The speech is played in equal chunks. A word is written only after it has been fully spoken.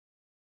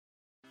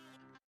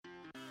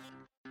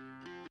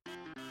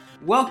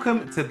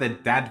Welcome to the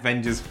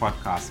Dadvengers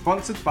podcast,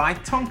 sponsored by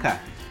Tonka,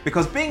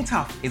 because being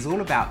tough is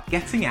all about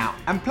getting out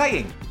and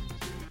playing.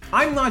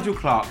 I'm Nigel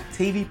Clark,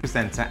 TV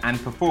presenter and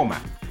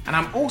performer, and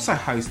I'm also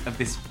host of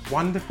this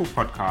wonderful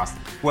podcast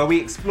where we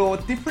explore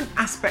different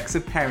aspects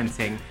of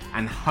parenting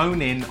and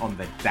hone in on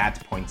the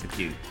dad point of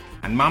view.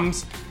 And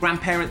mums,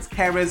 grandparents,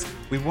 carers,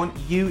 we want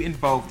you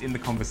involved in the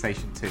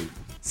conversation too.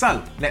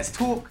 So let's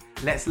talk,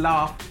 let's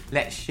laugh,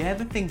 let's share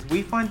the things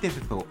we find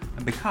difficult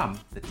and become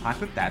the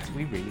type of dads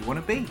we really want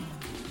to be.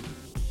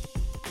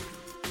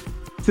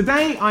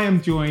 Today I am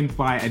joined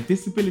by a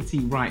disability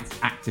rights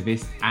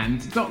activist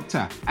and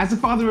doctor. As a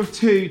father of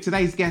two,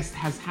 today's guest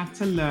has had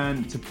to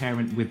learn to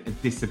parent with a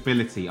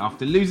disability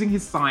after losing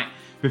his sight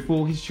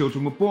before his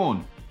children were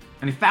born.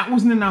 And if that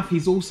wasn't enough,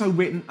 he's also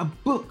written a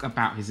book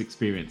about his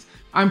experience.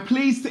 I'm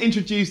pleased to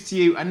introduce to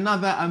you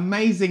another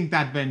amazing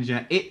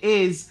Dadvenger. It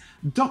is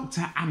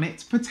Dr.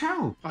 Amit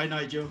Patel. Hi,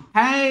 Nigel.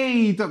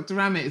 Hey, Dr.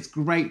 Amit, it's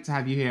great to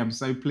have you here. I'm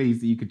so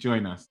pleased that you could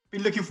join us.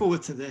 Been looking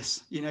forward to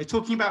this. You know,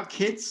 talking about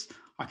kids,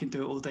 I can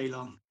do it all day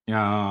long.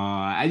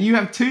 And you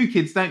have two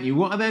kids, don't you?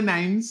 What are their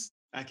names?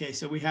 Okay,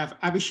 so we have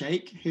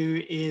Abhishek,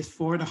 who is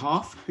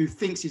 4.5, who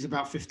thinks he's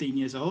about 15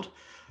 years old.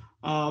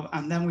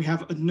 And then we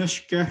have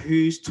Anushka,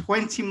 who's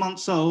 20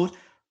 months old,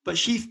 but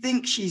she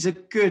thinks she's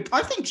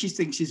I think she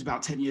thinks she's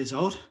about 10 years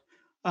old.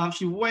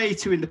 She's way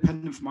too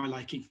independent for my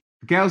liking.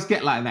 Girls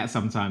get like that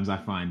sometimes, I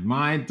find.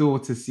 My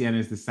daughter Sienna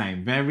is the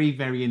same. Very,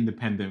 very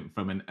independent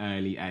from an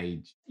early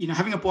age. You know,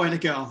 having a boy and a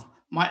girl,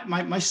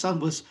 my son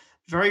was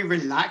very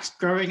relaxed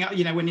growing up.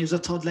 You know, when he was a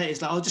toddler,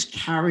 he's like, "Oh, just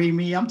carry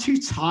me. I'm too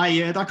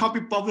tired. I can't be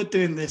bothered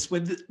doing this."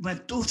 When my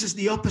daughter's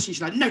the opposite,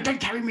 she's like, "No, don't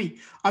carry me.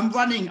 I'm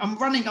running,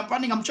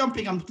 I'm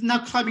jumping. I'm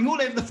now climbing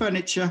all over the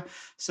furniture."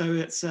 So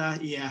it's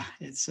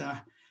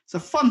a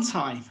fun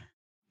time.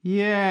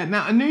 Yeah.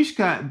 Now,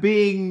 Anushka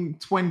being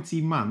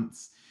 20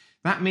 months,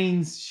 that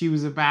means she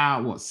was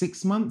about,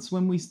 6 months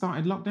when we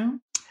started lockdown?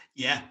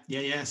 Yeah.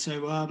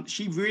 So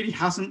she really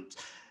hasn't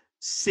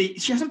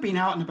been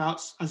out and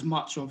about as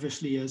much,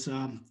 obviously, as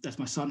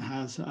my son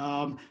has.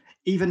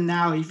 Even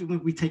now, even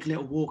when we take a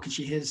little walk and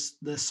she hears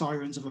the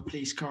sirens of a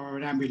police car or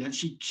an ambulance,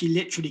 she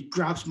literally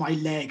grabs my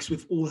legs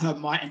with all her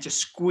might and just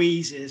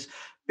squeezes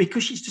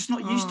because she's just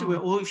not used to it.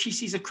 Or if she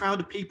sees a crowd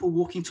of people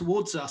walking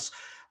towards us,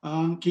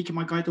 Kiki,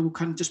 my guide, will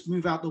kind of just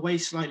move out the way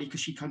slightly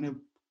because she kind of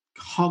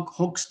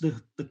hogs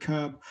the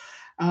curb.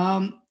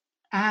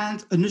 And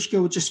Anushka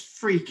will just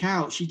freak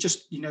out. She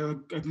just,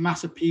 a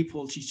mass of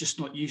people she's just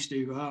not used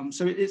to.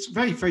 So it's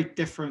very, very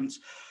different.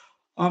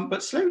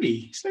 But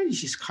slowly,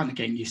 she's kind of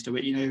getting used to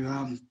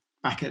it.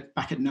 Back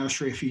at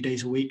nursery a few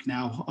days a week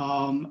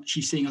now.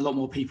 She's seeing a lot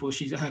more people.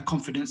 Her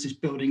confidence is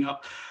building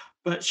up,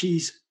 but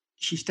she's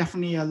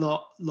definitely a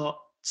lot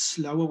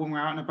slower when we're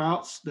out and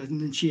about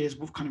than she is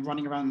kind of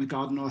running around in the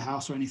garden or the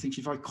house or anything.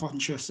 She's very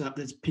conscious that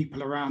there's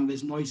people around,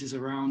 there's noises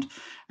around,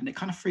 and it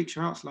kind of freaks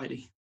her out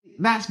slightly.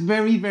 That's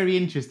very, very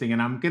interesting,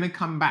 and I'm going to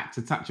come back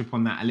to touch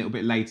upon that a little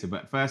bit later.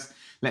 But first,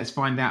 let's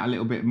find out a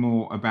little bit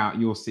more about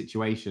your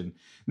situation.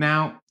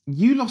 Now,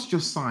 you lost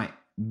your sight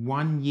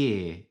 1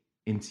 year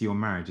into your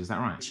marriage, is that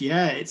right?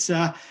 Yeah, it's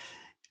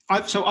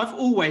I've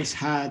always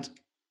had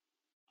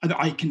an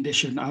eye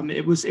condition.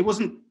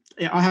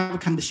 I have a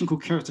condition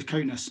called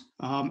keratoconus,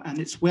 and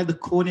it's where the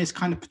corneas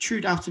kind of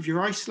protrude out of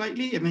your eye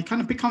slightly, and they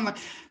kind of become like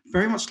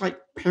very much like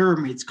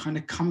pyramids kind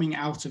of coming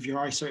out of your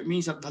eye. So it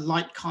means that the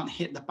light can't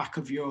hit the back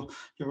of your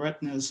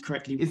retinas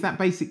correctly. Is that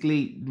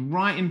basically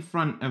right in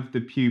front of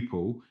the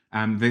pupil,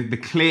 the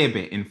clear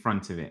bit in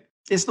front of it?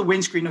 It's the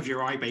windscreen of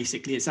your eye,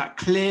 basically. It's that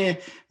clear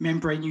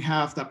membrane you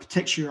have that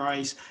protects your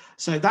eyes.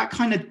 So that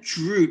kind of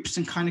droops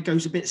and kind of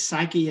goes a bit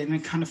saggy and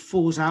then kind of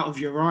falls out of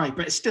your eye,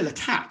 but it's still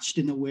attached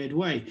in a weird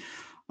way.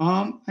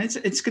 It's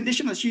a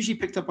condition that's usually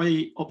picked up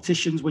by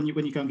opticians when you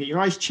go and get your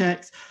eyes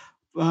checked.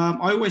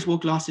 I always wore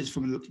glasses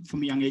from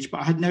a young age,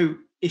 but I had no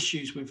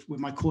issues with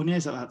my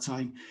corneas at that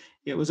time.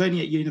 It was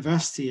only at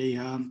university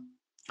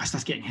I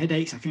started getting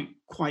headaches. I couldn't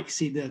quite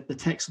see the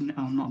text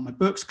on my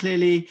books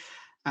clearly,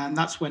 and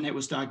that's when it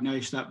was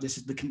diagnosed that this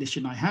is the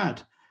condition I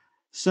had.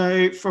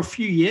 So for a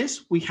few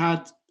years, we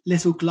had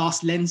little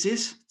glass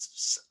lenses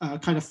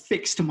kind of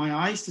fixed to my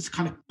eyes to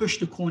kind of push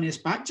the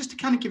corneas back, just to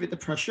kind of give it the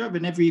pressure.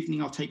 And every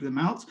evening I'll take them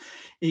out.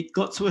 It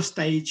got to a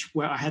stage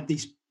where I had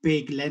these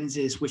big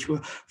lenses, which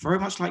were very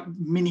much like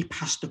mini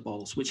pasta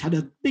bowls, which had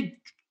a big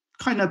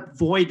kind of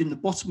void in the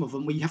bottom of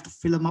them where you have to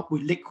fill them up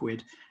with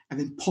liquid and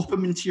then pop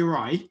them into your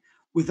eye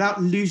without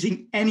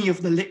losing any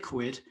of the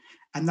liquid.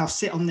 And they'll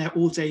sit on there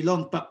all day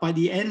long. But by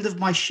the end of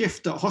my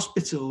shift at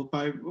hospital,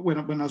 when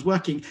I was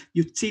working,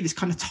 you'd see this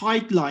kind of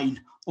tide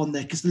line on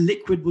there because the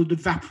liquid would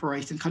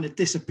evaporate and kind of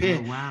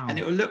disappear. Oh, wow. And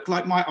it would look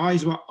like my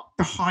eyes were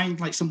behind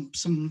like some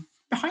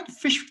behind a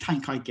fish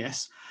tank, I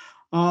guess.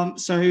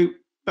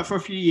 But for a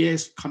few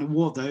years, kind of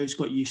wore those,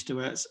 got used to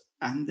it,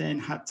 and then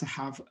had to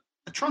have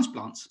a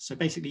transplant. So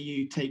basically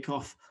you take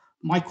off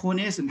my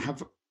corneas and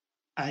have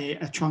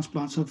a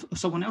transplant of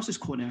someone else's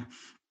cornea,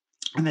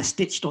 and they're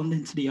stitched on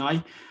into the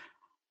eye.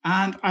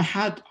 And I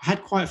had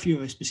quite a few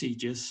of those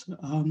procedures.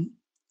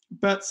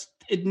 but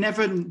we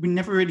never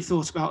really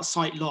thought about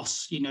sight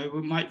loss. You know,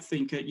 we might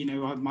think that, you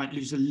know, I might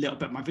lose a little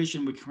bit of my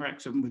vision. We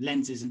correct them with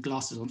lenses and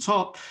glasses on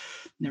top.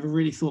 Never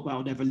really thought that I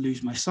would ever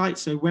lose my sight.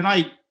 So when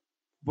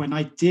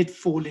I did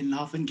fall in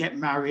love and get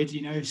married,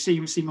 you know, see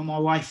my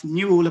wife,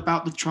 knew all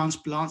about the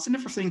transplants and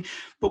everything,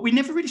 but we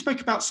never really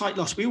spoke about sight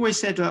loss. We always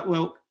said,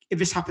 well, if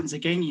this happens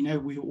again, you know,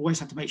 we always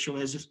have to make sure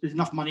there's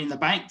enough money in the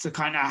bank to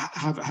kind of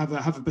have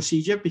a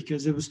procedure,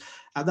 because there was,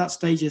 at that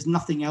stage, there's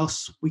nothing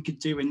else we could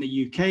do in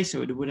the UK,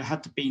 so it would have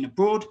had to be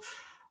abroad.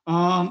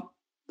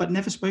 But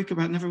never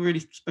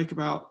really spoke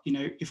about, you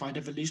know, if I'd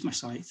ever lose my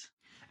sight.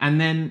 And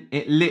then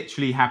it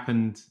literally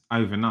happened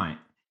overnight.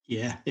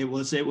 Yeah, it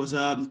was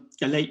a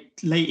late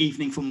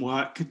evening from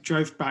work.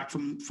 Drove back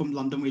from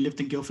London. We lived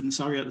in Guildford and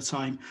Surrey at the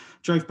time.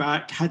 Drove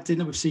back, had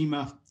dinner with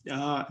Seema,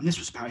 and this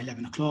was about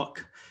 11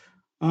 o'clock.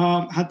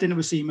 Had dinner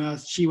with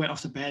Seema. She went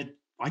off to bed.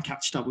 I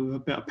catched up with a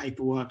bit of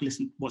paperwork,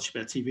 watched a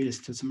bit of TV,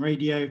 listened to some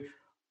radio,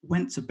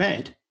 went to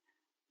bed.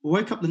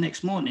 Woke up the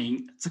next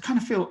morning to kind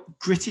of feel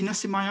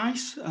grittiness in my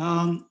eyes.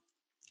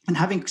 And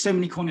having so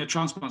many corneal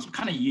transplants, I'm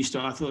kind of used to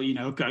it. I thought, you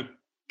know, go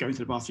into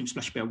the bathroom,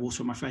 splash a bit of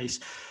water on my face,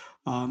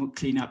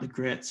 clean out the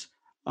grit.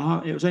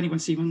 It was only when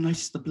Seema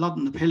noticed the blood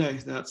on the pillow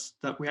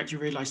that we actually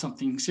realized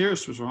something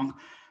serious was wrong.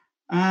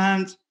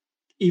 And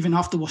even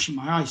after washing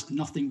my eyes,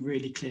 nothing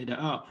really cleared it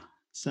up.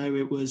 So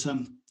it was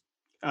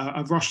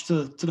a rush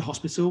to the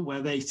hospital,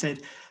 where they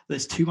said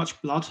there's too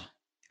much blood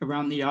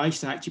around the eyes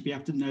to actually be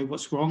able to know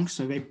what's wrong.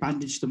 So they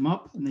bandaged them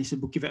up, and they said,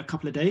 we'll give it a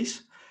couple of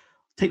days,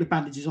 take the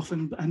bandages off,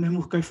 and then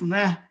we'll go from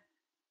there.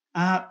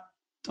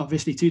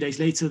 Obviously, 2 days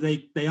later,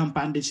 they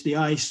unbandaged the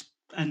eyes,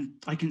 and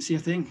I couldn't see a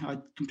thing. I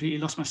completely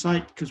lost my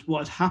sight, because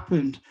what had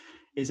happened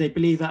is they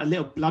believe that a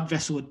little blood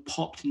vessel had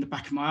popped in the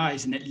back of my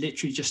eyes, and it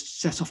literally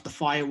just set off the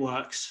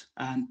fireworks,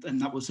 and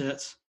that was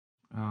it.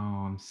 Oh,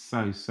 I'm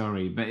so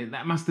sorry. But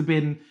that must have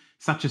been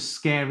such a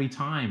scary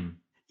time.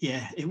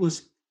 Yeah, it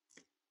was.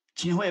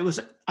 Do you know what it was?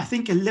 I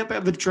think a little bit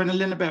of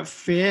adrenaline, a bit of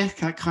fear.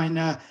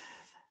 I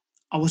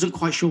wasn't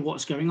quite sure what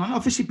was going on.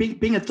 Obviously,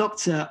 being a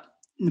doctor,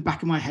 in the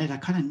back of my head, I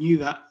kind of knew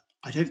that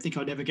I don't think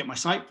I'd ever get my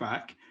sight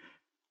back.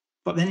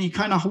 But then you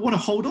kind of want to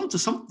hold on to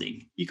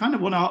something. You kind of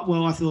want to,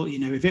 well, I thought, you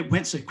know, if it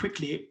went so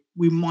quickly,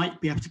 we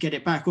might be able to get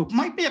it back, or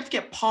might be able to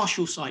get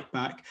partial sight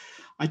back.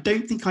 I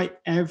don't think I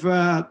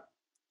ever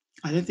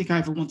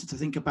wanted to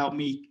think about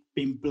me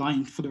being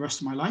blind for the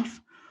rest of my life.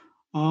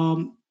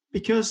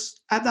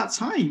 Because at that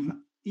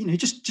time, you know,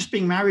 just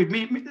being married,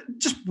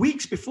 just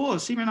weeks before,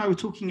 Seema and I were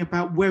talking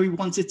about where we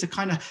wanted to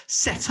kind of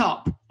set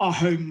up our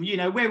home, you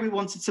know, where we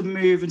wanted to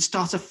move and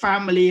start a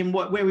family, and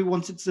where we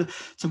wanted to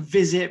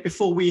visit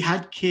before we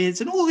had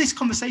kids. And all these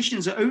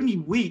conversations are only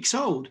weeks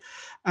old.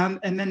 And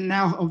then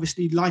now,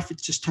 obviously, life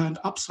had just turned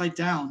upside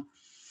down.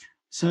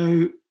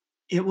 So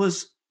it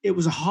was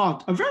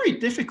a very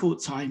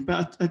difficult time.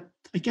 But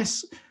I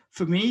guess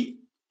for me,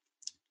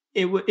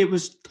 it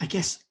was, I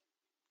guess,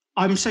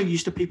 I'm so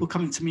used to people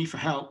coming to me for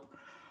help.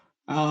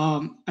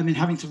 And then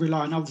having to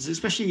rely on others,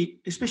 especially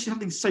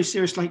something so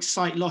serious like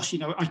sight loss. You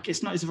know,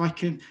 it's not as if I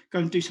can go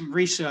and do some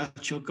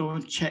research or go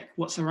and check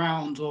what's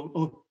around,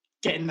 or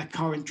get in the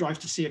car and drive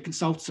to see a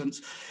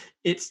consultant.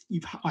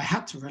 I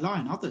had to rely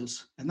on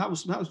others, and that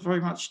was very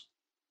much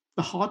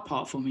the hard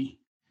part for me.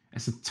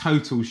 It's a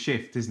total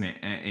shift, isn't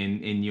it,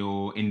 in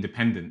your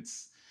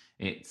independence?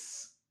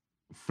 It's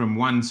from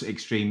one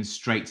extreme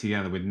straight to the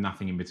other with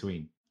nothing in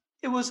between.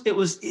 It was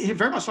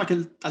very much like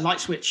a light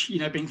switch, you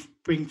know,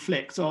 being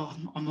flicked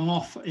on and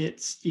off.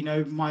 It's, you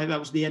know, that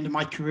was the end of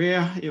my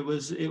career. It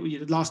was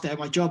the last day of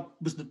my job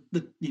was the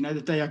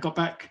day I got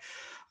back.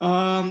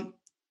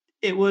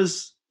 It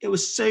was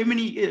so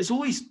many. It's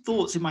always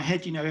thoughts in my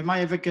head. You know, am I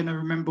ever going to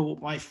remember what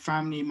my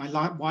family,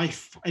 my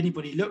wife,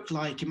 anybody looked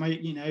like? Am I,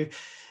 you know,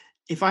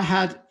 if I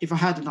had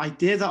an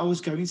idea that I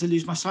was going to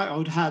lose my sight, I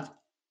would have,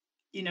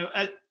 you know,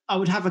 I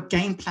would have a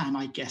game plan,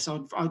 I guess.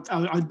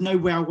 I'd know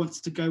where I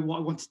wanted to go, what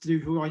I wanted to do,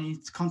 who I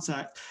needed to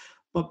contact.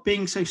 But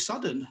being so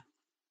sudden,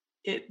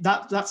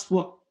 that's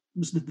what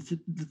was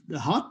the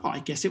hard part, I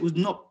guess. It was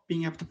not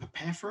being able to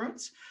prepare for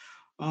it.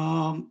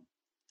 And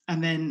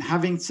then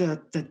having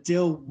to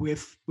deal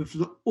with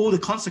all the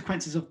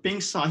consequences of being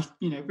sight,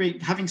 you know,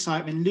 having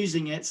sight and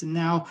losing it. And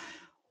now,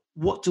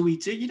 what do we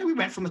do? You know, we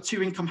went from a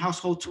 2-income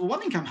household to a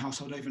 1-income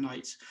household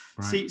overnight.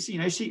 Right.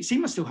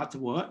 Seema still had to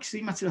work.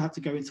 Seema still had to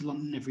go into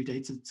London every day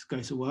to go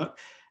to work.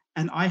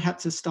 And I had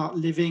to start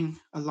living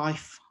a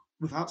life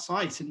without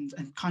sight. And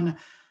kind of,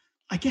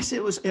 I guess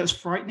it was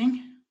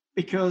frightening,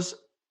 because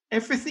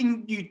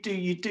everything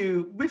you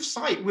do with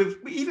sight, with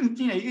even,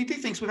 you know, you do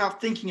things without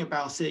thinking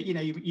about it. You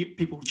know,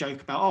 people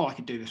joke about, oh, I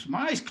could do this with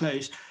my eyes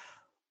closed.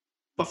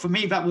 But for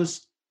me, that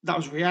was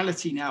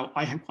reality. Now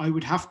I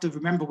would have to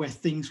remember where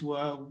things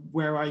were,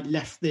 where I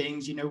left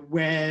things, you know,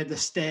 where the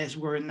stairs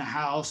were in the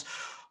house,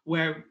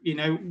 where, you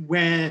know,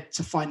 where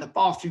to find the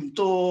bathroom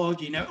door,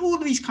 you know, all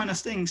these kind of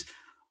things.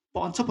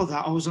 But on top of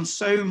that, I was on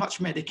so much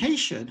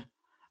medication,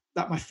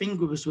 that my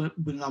fingers were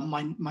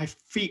numb, my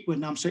feet were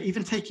numb. So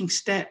even taking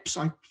steps,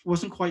 I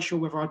wasn't quite sure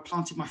whether I'd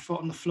planted my foot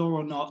on the floor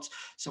or not.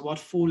 So I'd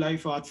fall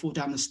over, I'd fall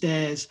down the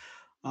stairs.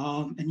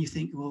 And you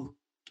think, well,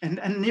 and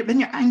then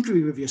you're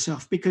angry with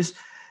yourself because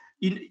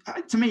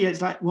to me,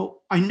 it's like,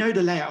 well, I know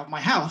the layout of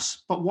my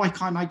house, but why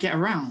can't I get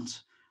around?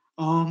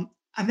 And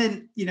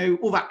then,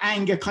 all that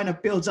anger kind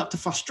of builds up to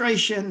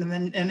frustration,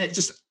 and it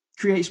just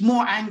creates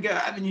more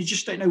anger. And then you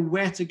just don't know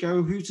where to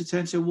go, who to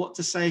turn to, what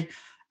to say.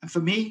 And for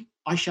me,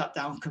 I shut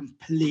down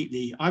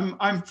completely.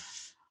 I'm,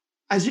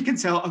 as you can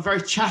tell, a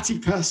very chatty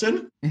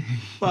person.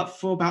 But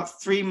for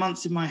about 3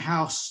 months in my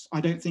house,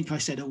 I don't think I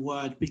said a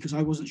word because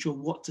I wasn't sure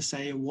what to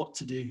say or what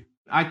to do.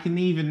 I can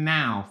even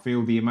now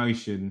feel the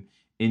emotion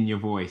in your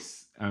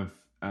voice of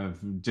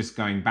just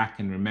going back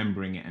and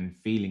remembering it and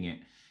feeling it.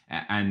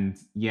 And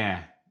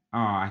yeah,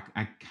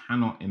 I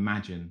cannot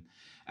imagine.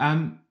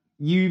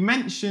 You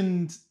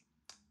mentioned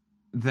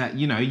that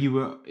you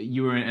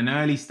were in an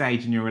early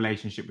stage in your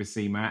relationship with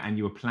Seema, and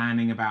you were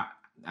planning about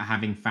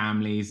having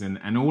families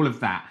and all of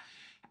that.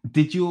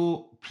 Did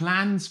your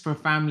plans for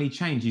family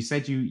change? You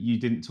said you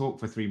didn't talk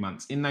for 3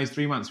 months. In those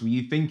 3 months, were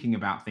you thinking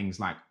about things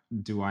like,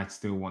 do I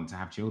still want to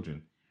have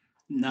children?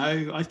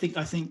 No, I think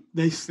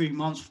those 3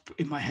 months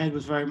in my head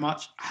was very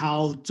much,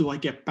 how do I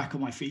get back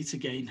on my feet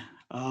again?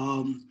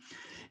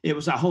 It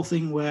was that whole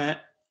thing where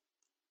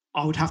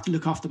I would have to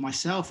look after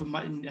myself,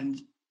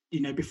 and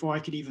before I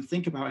could even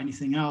think about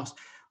anything else.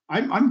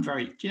 I'm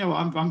very,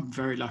 I'm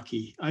very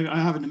lucky. I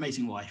have an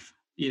amazing wife.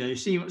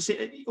 See,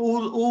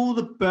 all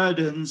the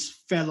burdens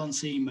fell on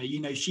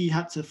Seema. She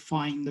had to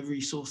find the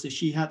resources.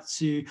 She had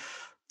to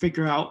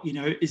figure out,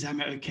 is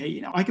Amit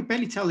okay? I could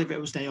barely tell if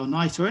it was day or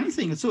night or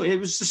anything at all. It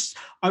was just,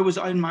 I was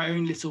in my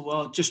own little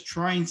world, just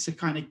trying to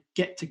kind of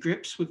get to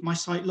grips with my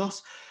sight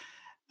loss.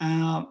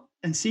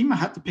 And Seema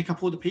had to pick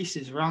up all the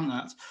pieces around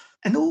that.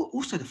 And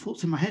also the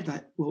thoughts in my head,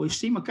 like, well, if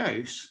Seema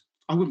goes,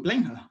 I wouldn't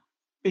blame her,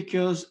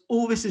 because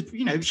all this is,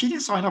 she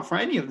didn't sign up for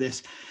any of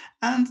this.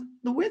 And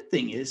the weird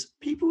thing is,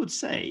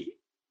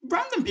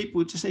 random people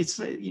would just say,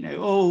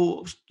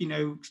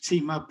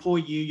 Seema, poor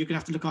you're going to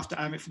have to look after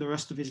Amit for the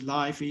rest of his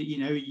life.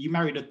 You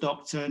married a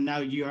doctor, now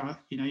you're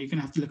going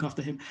to have to look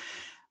after him.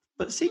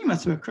 But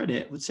Seema, to her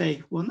credit, would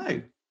say, well, no,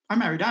 I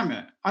married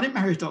Amit. I didn't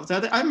marry a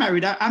doctor. I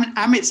married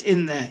Amit's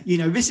in there.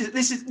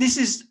 This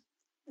is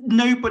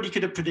nobody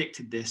could have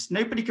predicted this.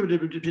 Nobody could have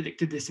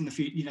predicted this in the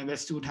future.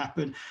 This would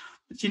happen.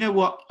 But you know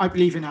what? I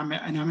believe in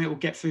Amit, and Amit will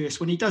get through this.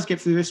 When he does get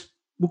through this,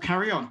 we'll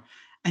carry on.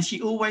 And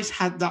she always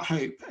had that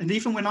hope. And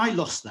even when I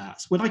lost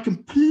that, when I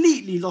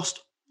completely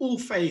lost all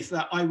faith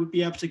that I would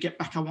be able to get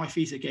back on my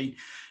feet again,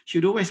 she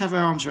would always have her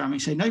arms around me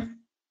and say, no,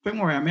 don't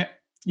worry, Amit,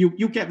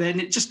 you'll get there.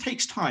 And it just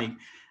takes time.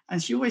 And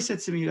she always said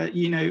to me that,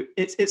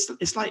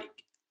 it's like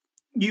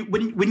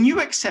when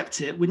you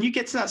accept it, when you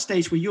get to that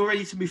stage where you're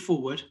ready to move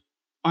forward,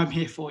 I'm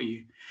here for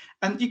you.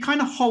 And you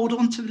kind of hold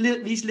on to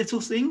these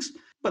little things.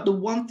 But the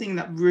one thing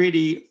that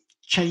really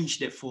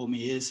changed it for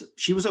me is,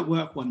 she was at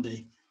work one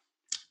day,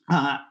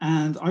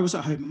 and I was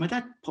at home, and my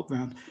dad popped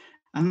round,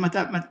 and my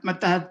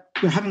dad,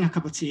 we're having a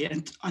cup of tea,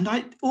 and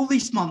I, all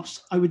these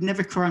months, I would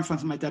never cry in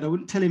front of my dad. I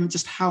wouldn't tell him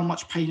just how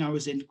much pain I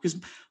was in, because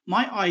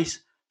my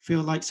eyes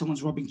feel like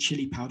someone's rubbing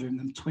chili powder in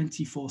them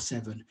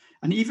 24/7.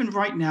 And even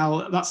right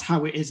now, that's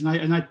how it is.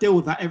 And I deal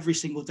with that every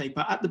single day.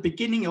 But at the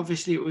beginning,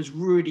 obviously, it was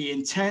really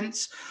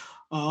intense.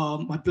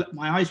 My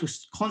eyes were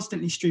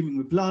constantly streaming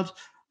with blood.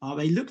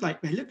 They looked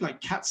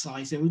like cat's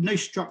eyes. There was no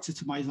structure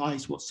to my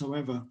eyes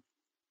whatsoever.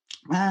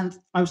 And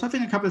I was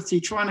having a cup of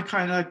tea, trying to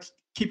kind of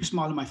keep a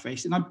smile on my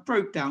face. And I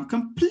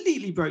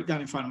completely broke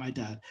down in front of my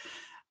dad.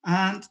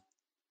 And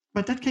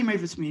my dad came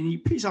over to me and he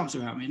put his arms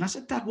around me. And I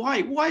said, Dad,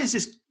 why is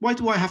this? Why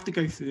do I have to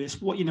go through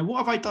this? What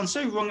have I done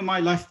so wrong in my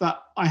life that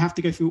I have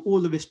to go through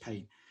all of this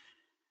pain?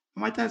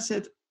 And my dad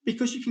said,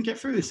 because you can get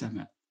through this,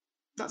 Emmett.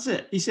 That's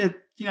it. He said,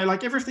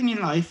 like everything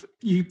in life,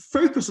 you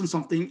focus on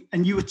something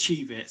and you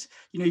achieve it.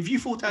 If you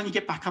fall down, you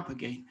get back up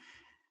again.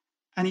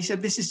 And he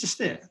said, this is just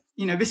it.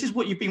 This is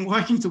what you've been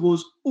working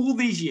towards all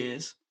these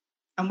years.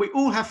 And we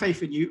all have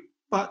faith in you,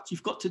 but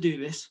you've got to do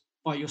this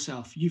by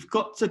yourself. You've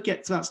got to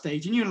get to that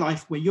stage in your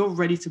life where you're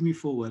ready to move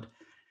forward.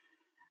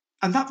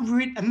 And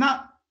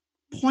that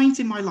point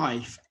in my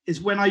life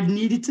is when I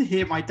needed to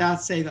hear my dad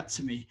say that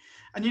to me.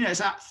 And, it's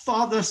that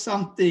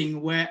father-son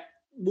thing where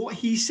what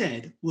he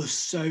said was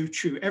so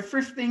true.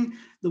 Everything,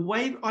 the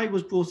way I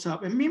was brought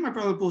up, and me and my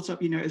brother were brought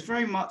up, it's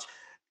very much,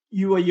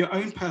 you are your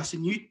own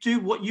person. You do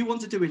what you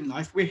want to do in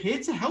life. We're here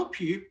to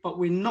help you, but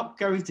we're not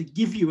going to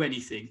give you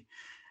anything.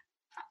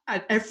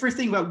 And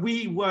everything that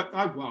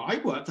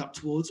I worked up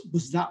towards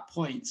was that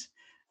point.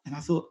 And I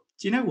thought,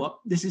 do you know what?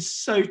 This is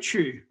so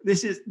true.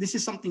 This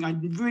is something I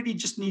really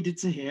just needed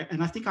to hear.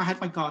 And I think I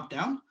had my guard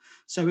down.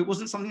 So it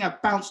wasn't something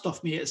that bounced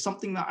off me. It's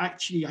something that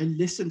actually I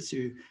listened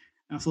to.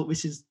 And I thought,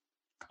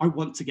 I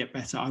want to get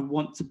better. I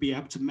want to be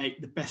able to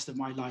make the best of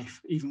my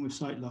life, even with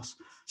sight loss.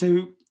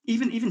 So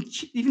even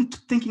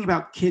thinking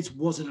about kids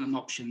wasn't an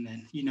option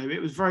then.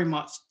 It was very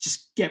much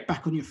just get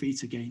back on your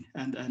feet again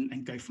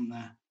and go from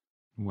there.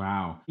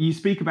 Wow. You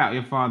speak about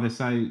your father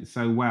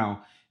so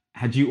well.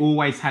 Had you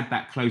always had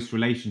that close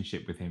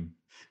relationship with him?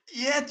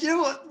 Yeah, do you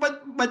know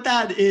what? My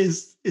dad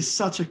is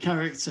such a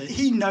character.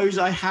 He knows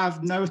I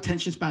have no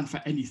attention span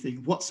for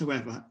anything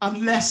whatsoever,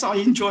 unless I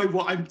enjoy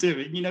what I'm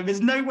doing. You know,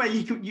 there's no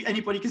way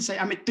anybody can say,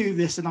 "Amit, do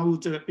this," and I will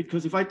do it,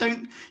 because if I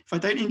don't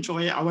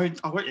enjoy it, I won't.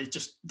 It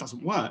just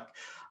doesn't work.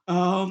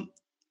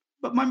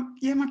 But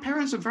my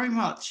parents are very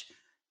much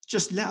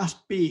just let us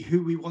be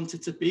who we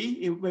wanted to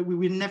be. We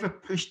were never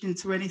pushed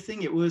into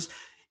anything. It was,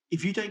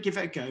 if you don't give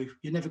it a go,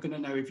 you're never going to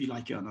know if you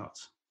like it or not.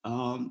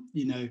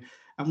 You know,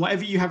 and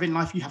whatever you have in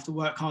life, you have to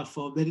work hard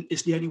for, then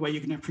it's the only way you're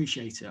going to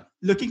appreciate it.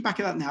 Looking back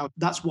at that now,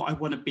 that's what I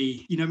want to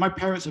be. You know, my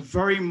parents are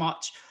very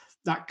much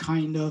that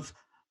kind of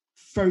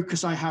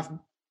focus I have,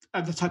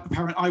 the type of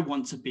parent I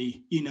want to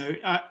be. You know,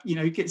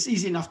 it's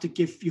easy enough to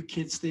give your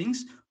kids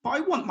things, but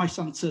I want my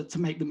son to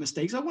make the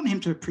mistakes. I want him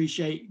to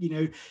appreciate, you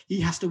know, he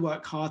has to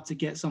work hard to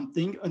get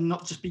something and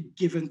not just be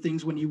given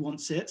things when he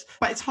wants it.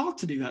 But it's hard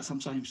to do that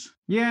sometimes.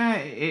 Yeah,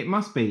 it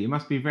must be. It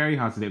must be very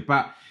hard to do.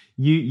 But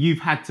you've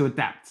had to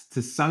adapt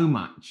to so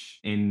much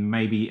in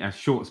maybe a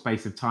short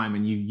space of time,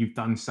 and you've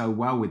done so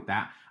well with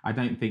that. I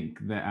don't think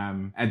that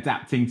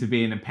adapting to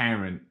being a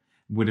parent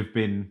would have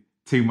been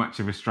too much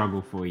of a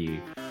struggle for you.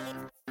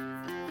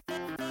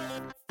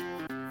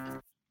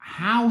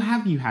 How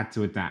have you had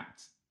to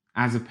adapt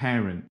as a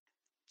parent?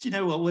 Do you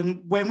know what?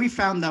 When we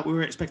found that we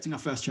were expecting our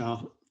first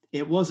child,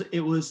 it was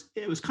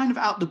kind of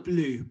out the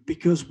blue,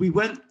 because we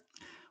weren't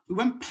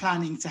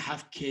planning to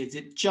have kids.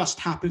 It just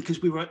happened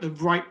because we were at the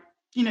right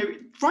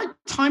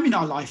time in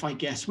our life, I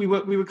guess. We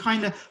were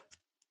kind of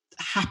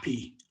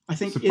happy. I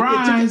think.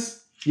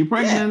 Surprise! You're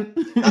pregnant.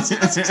 Yeah,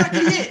 that's exactly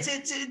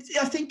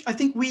it. I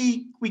think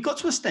we got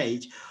to a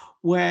stage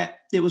where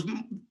it was,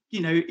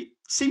 you know,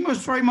 Seema was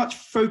very much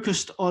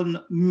focused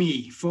on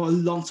me for a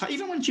long time.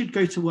 Even when she'd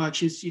go to work,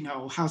 she's, you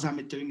know, how's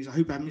Amit doing? I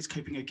hope Amit's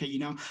coping okay. You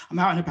know, I'm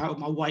out and about with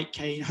my white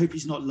cane. I hope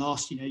he's not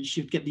lost. You know, you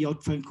should get the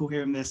odd phone call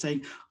here and there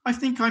saying, I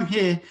think I'm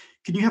here.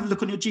 Can you have a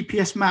look on your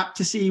GPS map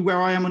to see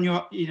where I am on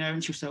your, you know,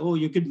 and she'll say, oh,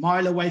 you're a good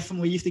mile away from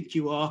where you think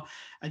you are.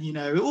 And, you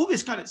know, all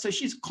this kind of, so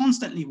she's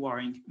constantly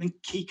worrying. Then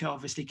Kika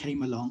obviously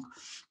came along,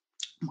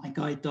 my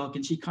guide dog,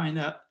 and she kind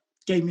of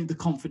gave me the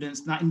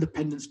confidence and that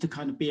independence to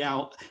kind of be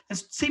out, and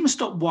Seema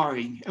stopped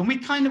worrying. And we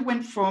kind of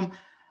went from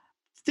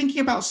thinking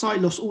about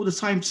sight loss all the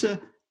time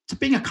to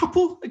being a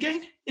couple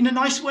again in a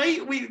nice way.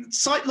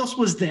 Sight loss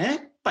was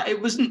there, but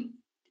it wasn't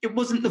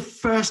the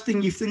first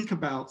thing you think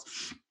about.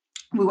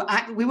 We were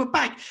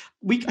back.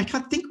 I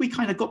think we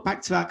kind of got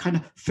back to that kind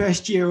of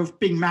first year of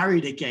being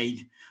married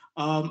again.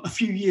 A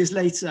few years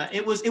later,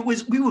 it was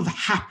we were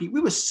happy. We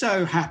were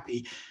so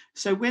happy.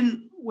 So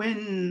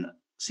when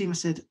Seema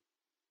said,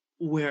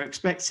 we're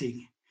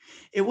expecting,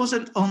 it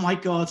wasn't, oh my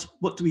God,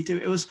 what do we do?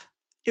 It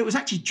was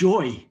actually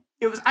joy.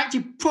 It was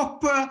actually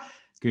proper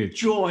good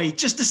joy,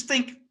 just to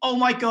think, oh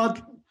my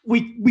God,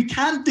 we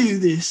can do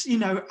this, you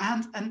know.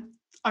 And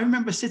I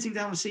remember sitting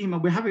down with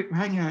Seema, we're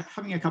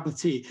having a cup of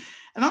tea,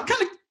 and I've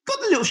kind of got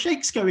the little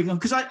shakes going on,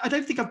 because I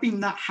don't think I've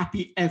been that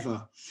happy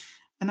ever.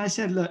 And I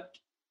said, look,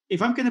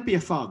 if I'm going to be a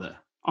father,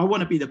 I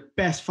want to be the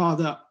best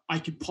father I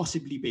could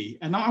possibly be.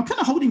 And I'm kind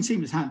of holding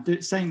Seema's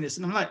hand saying this,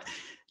 and I'm like,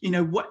 you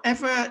know,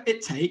 whatever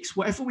it takes,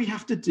 whatever we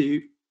have to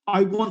do,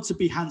 I want to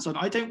be hands-on.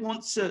 I don't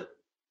want to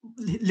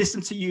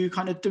listen to you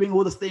kind of doing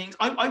all the things.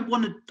 I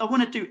want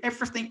to do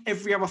everything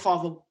every other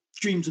father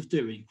dreams of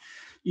doing,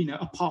 you know,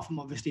 apart from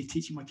obviously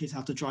teaching my kids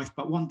how to drive.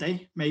 But one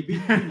day, maybe,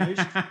 who knows?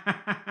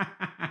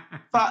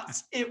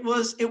 But it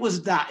was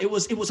that. It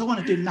was. I want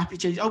to do nappy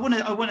change. I want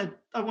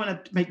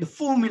to make the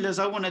formulas.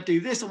 I want to do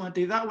this. I want to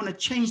do that. I want to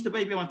change the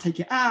baby. I want to take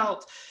it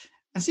out.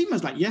 And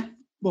Seema's like, yeah.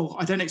 Well,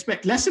 I don't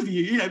expect less of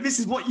you. You know, this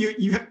is what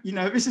you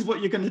know, this is what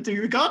you're going to do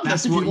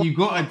regardless. That's what you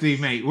got to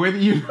do, mate. Whether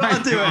you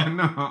like it or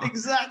not.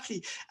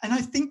 Exactly. And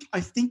I think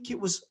it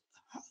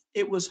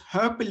was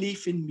her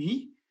belief in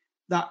me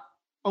that,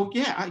 oh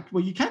yeah,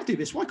 well, you can do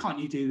this. Why can't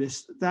you do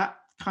this? That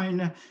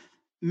kind of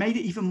made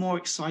it even more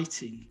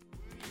exciting.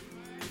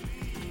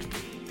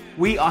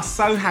 We are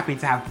so happy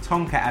to have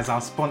Tonka as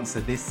our sponsor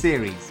this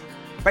series.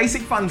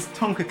 Basic Fun's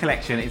Tonka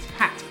collection is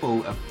packed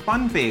full of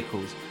fun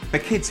vehicles for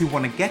kids who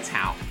want to get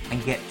out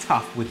and get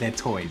tough with their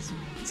toys.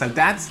 So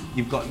dads,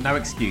 you've got no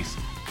excuse.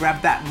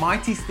 Grab that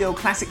mighty steel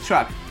classic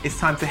truck. It's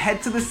time to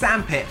head to the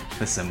sandpit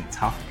for some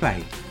tough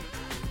play.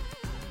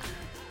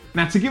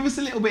 Now, to give us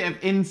a little bit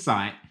of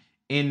insight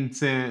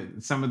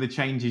into some of the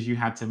changes you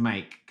had to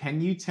make,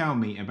 can you tell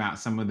me about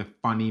some of the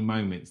funny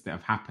moments that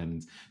have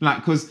happened?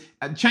 Like, because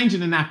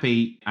changing a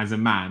nappy as a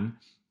man,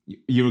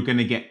 you're going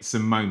to get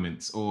some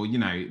moments, or, you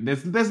know,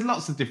 there's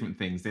lots of different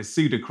things. There's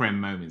Sudocrem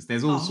moments.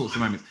 There's all sorts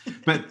of moments.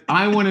 But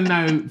I want to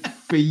know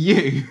for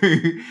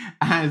you,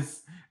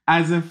 as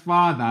a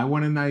father, I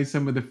want to know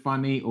some of the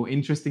funny or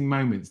interesting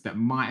moments that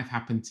might have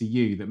happened to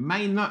you that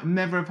may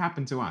never have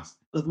happened to us.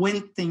 The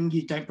one thing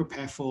you don't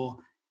prepare for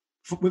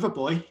with a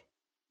boy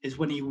is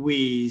when he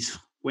wheezes.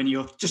 When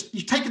you've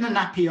taken the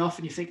nappy off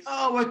and you think,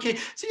 oh, okay,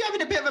 so you're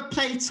having a bit of a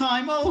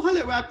playtime. Oh,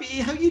 hello, Abby,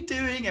 how are you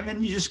doing? And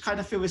then you just kind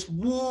of feel this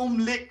warm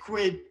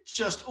liquid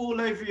just all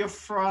over your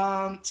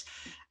front.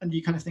 and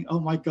you kind of think, oh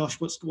my gosh,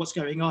 what's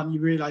going on? You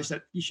realize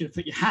that you should have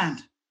put your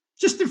hand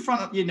just in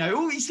front of,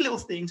 all these little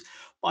things.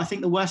 But I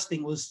think the worst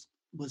thing was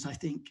I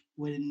think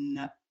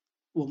when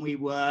we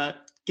were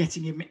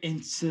getting him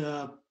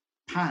into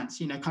pants,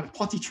 kind of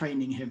potty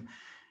training him,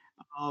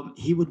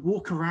 he would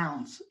walk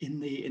around in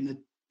the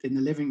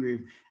living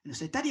room and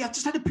say, Daddy, I've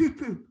just had a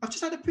poo-poo.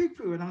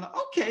 And I'm like,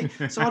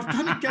 okay. So I'd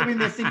kind of go in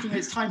there thinking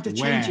it's time to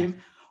change him.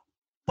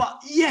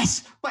 But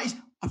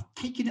I've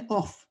taken it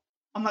off.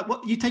 I'm like,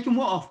 what? You taking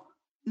what off?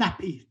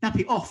 Nappy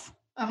off.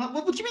 I'm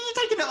like, what do you mean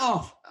you're taking it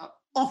off?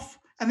 Off.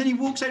 And then he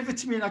walks over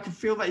to me and I can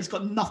feel that he's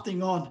got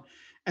nothing on.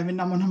 And then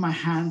I'm on my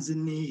hands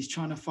and knees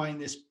trying to find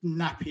this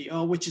nappy,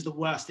 which is the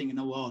worst thing in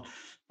the world.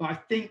 But I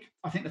think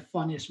the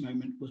funniest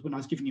moment was when I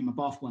was giving him a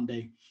bath one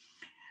day,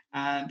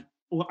 and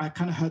I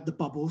kind of heard the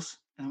bubbles,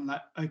 and I'm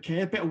like,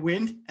 okay, a bit of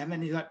wind, and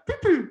then he's like,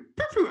 poo-poo,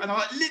 and I'm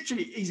like,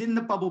 literally, he's in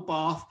the bubble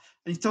bath,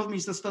 and he told me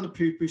he's just done a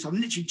poo-poo, so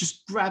I'm literally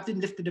just grabbed him,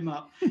 lifted him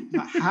up. I'm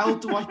like, how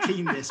do I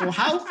clean this, or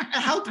how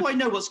do I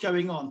know what's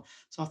going on?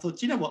 So I thought,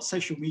 do you know what,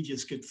 social media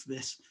is good for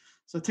this.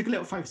 So I took a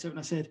little photo and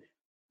I said,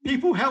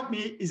 people help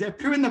me, is there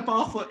poo in the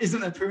bath or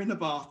isn't there poo in the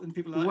bath? And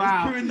people are like,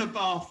 wow. There's poo in the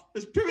bath.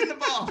 There's poo in the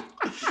bath.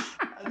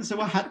 And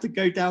so I had to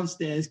go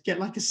downstairs, get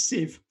like a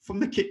sieve from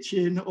the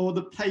kitchen or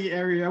the play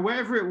area,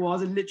 wherever it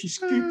was, and literally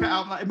scoop it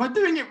out. I'm like, am I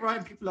doing it right?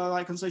 And people are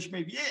like on social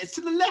media, yeah, it's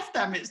to the left,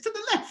 damn it, it's to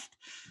the left.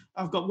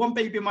 I've got one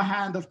baby in my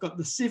hand, I've got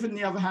the sieve in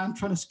the other hand,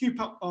 trying to scoop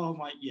up. Oh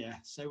my, yeah.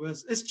 So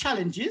there's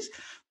challenges,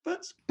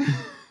 but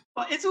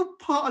it's all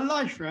part of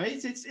life, right?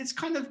 It's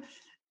kind of,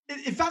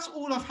 if that's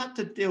all I've had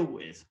to deal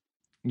with.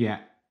 Yeah.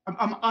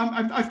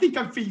 I think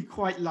I've been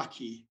quite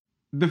lucky.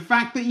 The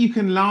fact that you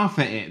can laugh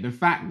at it, the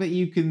fact that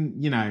you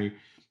can,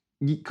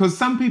 because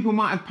some people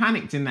might have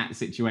panicked in that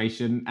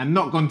situation and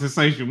not gone to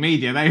social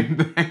media. They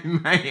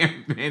may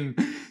have been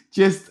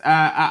just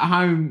at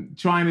home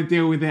trying to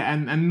deal with it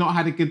and not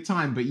had a good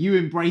time. But you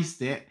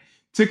embraced it,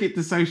 took it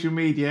to social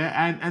media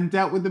and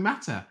dealt with the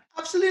matter.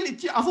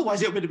 Absolutely.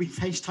 Otherwise, it would have been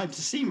FaceTime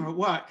to Seema at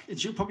work. And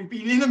she'll probably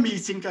be in a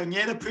meeting going,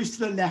 yeah, the poo's to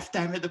the left,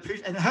 damn it, the poo.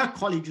 And her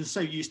colleagues are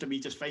so used to me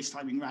just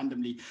FaceTiming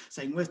randomly,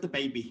 saying, where's the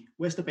baby?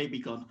 Where's the baby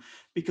gone?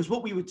 Because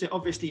what we would do,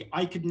 obviously,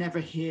 I could never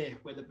hear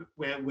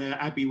where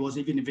Abby was,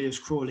 even if it was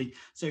crawling.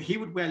 So he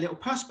would wear little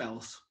purse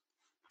bells.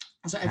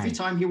 So every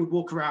time he would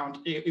walk around,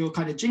 it would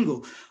kind of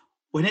jingle.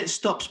 When it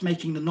stops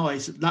making the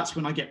noise, that's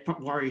when I get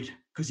worried,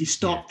 because he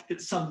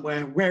stopped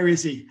somewhere. Where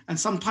is he? And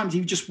sometimes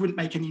he just wouldn't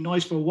make any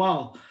noise for a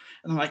while.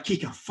 And I'm like,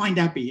 Kika, find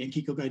Abby. And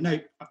Kika will go, no,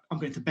 I'm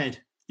going to bed,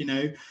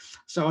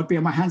 So I'd be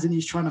on my hands and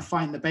knees trying to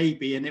find the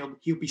baby, and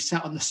he'll be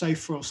sat on the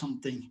sofa or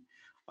something.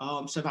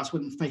 So that's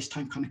when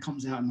FaceTime kind of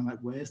comes out, and I'm like,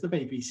 where's the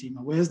baby,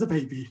 Seema? Where's the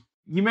baby?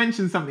 You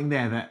mentioned something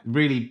there that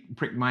really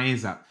pricked my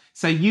ears up.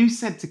 So you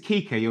said to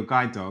Kika, your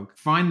guide dog,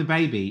 find the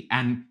baby,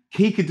 and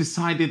Kika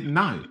decided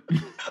no.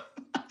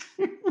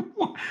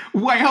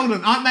 Wait, hold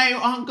on.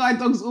 Aren't guide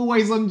dogs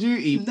always on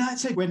duty? No,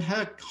 so when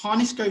her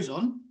harness goes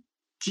on,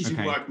 she's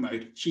in work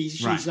mode.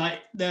 She's right.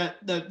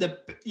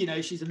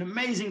 Like she's an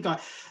amazing guy.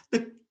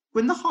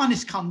 When the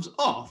harness comes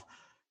off,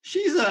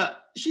 she's a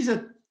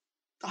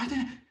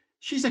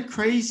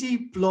crazy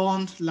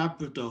blonde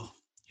Labrador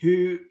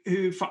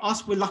who for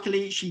us,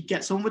 she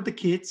gets on with the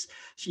kids.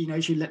 She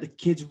let the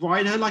kids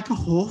ride her like a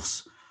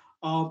horse.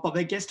 But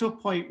there gets to a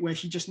point where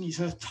she just needs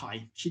her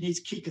time. She needs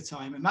Kika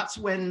time. And that's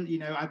when,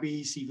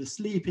 Abby's either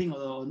sleeping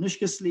or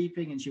Anushka's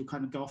sleeping, and she'll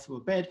kind of go off to her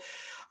bed.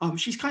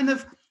 She's kind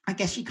of, I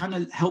guess she kind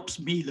of helps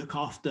me look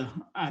after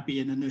Abby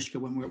and Anushka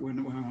when we're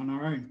on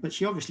our own. But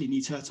she obviously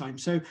needs her time.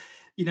 So,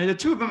 the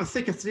two of them are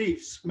thick as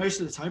thieves most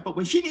of the time. But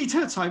when she needs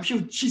her time,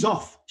 she's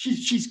off.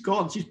 She's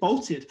gone. She's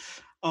bolted.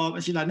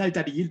 And she's like, no,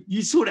 Daddy,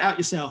 you sort it out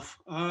yourself.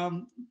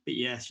 But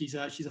yeah, she's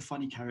a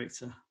funny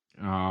character.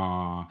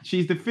 Oh,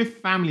 she's the fifth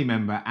family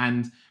member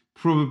and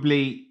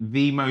probably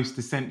the most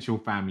essential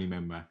family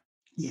member.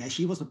 Yeah,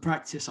 she was the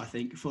practice, I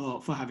think,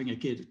 for having a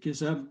kid,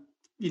 because it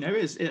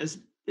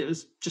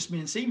was just me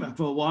and Seema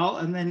for a while,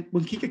 and then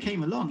when Kika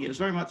came along, it was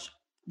very much,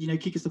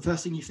 Kika's the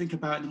first thing you think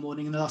about in the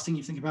morning and the last thing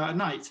you think about at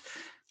night.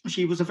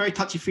 She was a very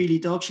touchy-feely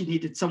dog. She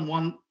needed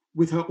someone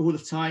with her all the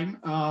time,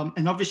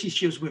 and obviously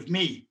she was with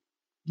me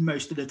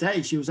most of the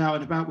day. She was out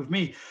and about with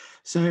me,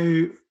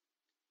 so.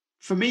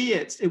 For me,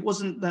 it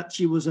wasn't that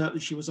she was a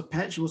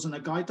pet. She wasn't a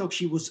guide dog.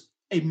 She was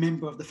a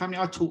member of the family.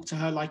 I talk to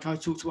her like I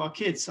talk to our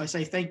kids. I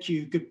say thank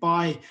you,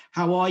 goodbye,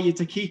 how are you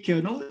to Kika,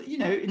 and all,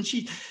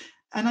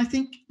 and I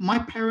think my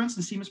parents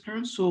and Seema's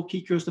parents saw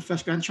Kika as the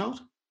first grandchild.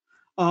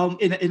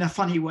 In a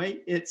funny way,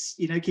 it's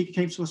Kika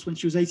came to us when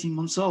she was 18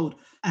 months old,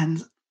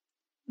 and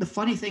the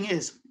funny thing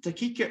is, the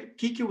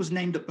Kika was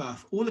named at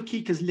birth. All of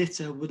Kika's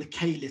litter were the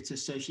K litter,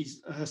 so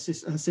her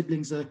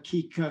siblings are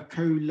Kika,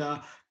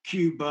 Cola,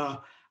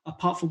 Cuba.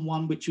 Apart from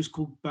one which was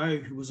called Bo,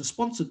 who was a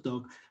sponsored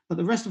dog, but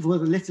the rest of all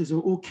the litters are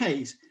all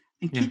Ks.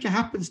 And Kika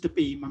happens to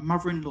be my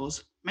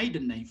mother-in-law's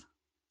maiden name.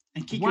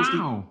 And Kika was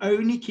the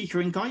only Kika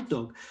and guide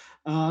dog.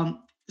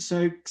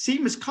 So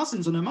Seema's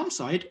cousins on her mum's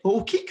side are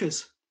all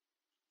Kikas.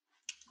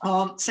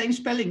 Same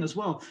spelling as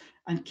well.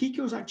 And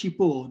Kika was actually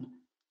born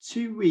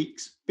 2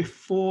 weeks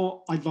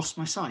before I lost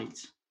my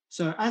sight.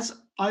 So as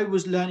I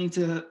was learning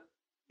to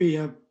be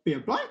a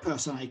blind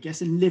person, I guess,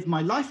 and live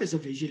my life as a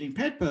visually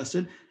impaired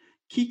person,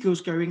 Kika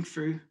was going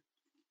through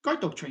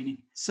guide dog training.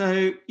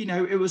 So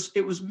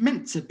it was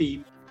meant to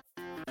be.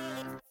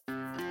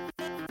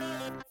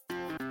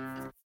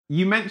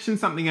 You mentioned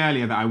something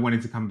earlier that I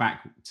wanted to come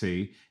back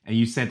to, and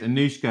you said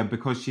Anushka,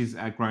 because she's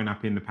grown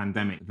up in the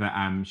pandemic,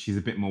 that she's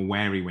a bit more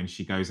wary when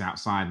she goes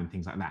outside and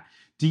things like that.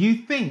 Do you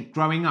think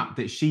growing up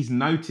that she's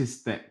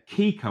noticed that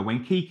Kika,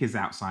 when Kika's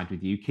outside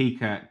with you,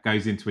 Kika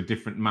goes into a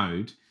different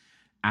mode,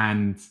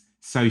 and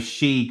so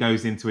she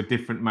goes into a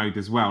different mode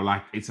as well?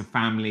 Like it's a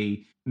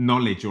family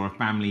knowledge or a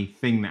family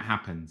thing that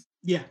happens.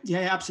 Yeah,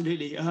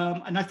 absolutely.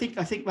 And I think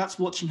that's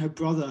watching her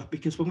brother,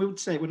 because when I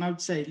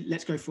would say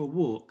let's go for a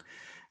walk,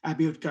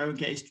 Abby would go and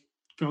get his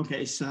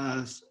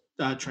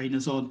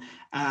trainers on,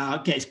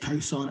 get his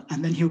coats on,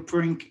 and then he'll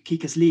bring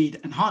Kika's lead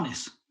and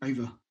harness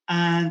over,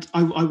 and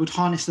I would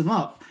harness them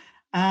up.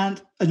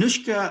 And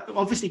Anushka,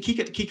 obviously,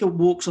 Kika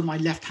walks on my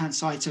left hand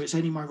side, so it's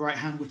only my right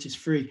hand which is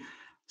free.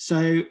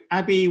 So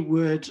Abby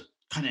would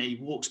he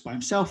walks by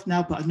himself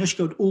now, but Anushka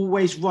would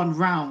always run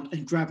round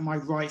and grab my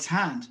right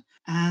hand,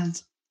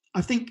 and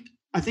I think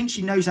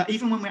she knows that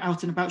even when we're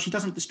out and about, she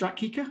doesn't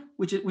distract Kika,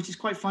 which is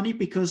quite funny,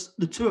 because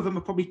the two of them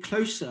are probably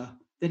closer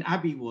than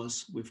Abby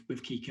was with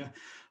Kika.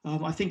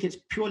 I think it's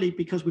purely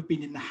because we've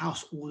been in the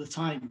house all the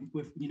time.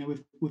 With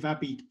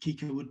Abby,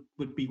 Kika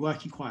would be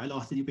working quite a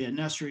lot, and he'd be at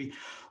nursery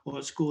or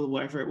at school or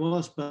whatever it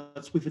was.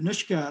 But with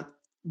Anushka,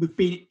 we've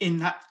been in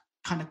that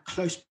kind of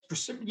closeness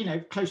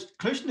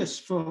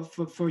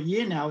for a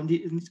year now, and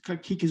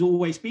Kika's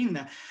always been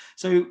there.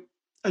 So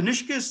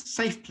Anushka's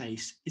safe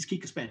place is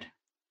Kika's bed.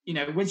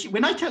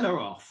 When I tell her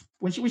off,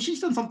 when she's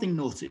done something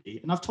naughty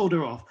and I've told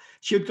her off,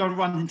 she would go and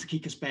run into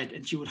Kika's bed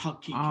and she would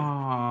hug Kika.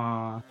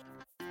 Ah.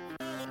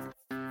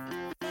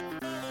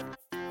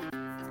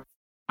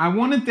 I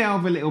want to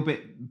delve a little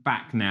bit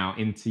back now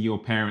into your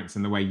parents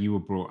and the way you were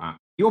brought up.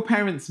 Your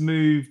parents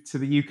moved to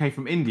the UK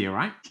from India,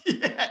 right?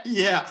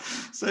 Yeah.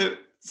 So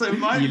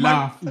you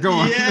laugh. Go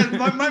on. Yeah,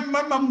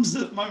 my mum's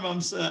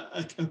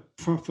a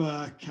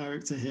proper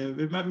character here.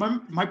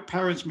 My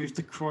parents moved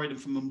to Croydon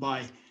from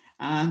Mumbai.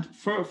 And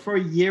for a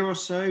year or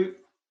so,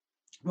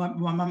 my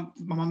mum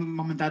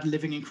and dad are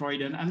living in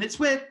Croydon, and it's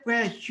where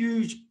a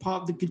huge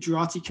part of the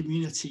Gujarati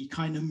community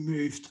kind of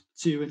moved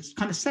to and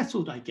kind of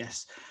settled, I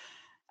guess.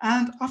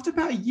 And after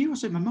about a year or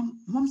so, my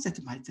mum said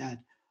to my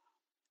dad,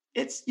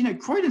 "It's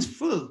Croydon's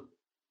full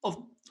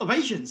of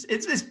Asians.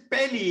 It's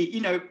barely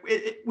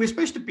we're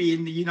supposed to be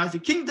in the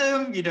United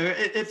Kingdom.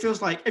 It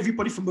feels like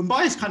everybody from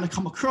Mumbai has kind of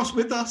come across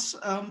with us,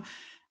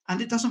 and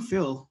it doesn't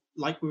feel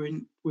like we're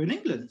in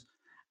England."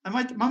 And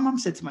my mum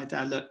said to my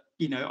dad, "Look,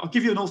 I'll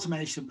give you an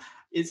ultimatum.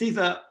 It's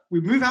either we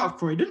move out of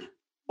Croydon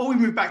or we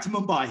move back to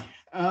Mumbai."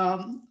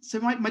 So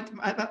at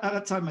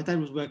that time, my dad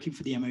was working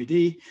for the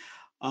MOD,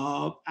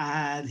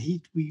 and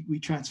we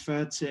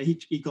transferred to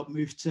he got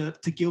moved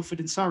to Guildford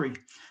in Surrey,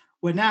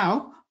 where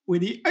now we're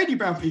the only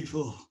brown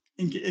people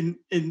in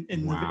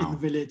the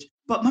village.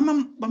 But my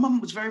mum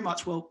was very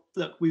much, well,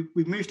 look, we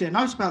moved here, and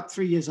I was about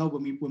 3 years old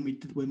when we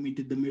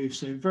did the move,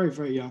 so very,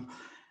 very young.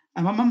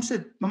 And my mum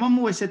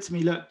always said to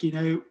me, "Look,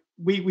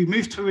 we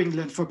moved to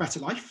England for a better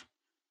life.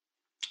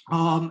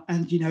 And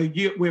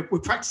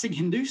we're practicing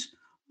Hindus,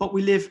 but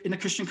we live in a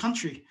Christian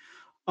country.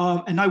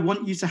 And I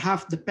want you to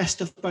have the best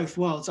of both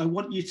worlds. I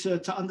want you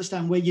to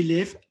understand where you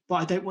live, but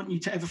I don't want you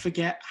to ever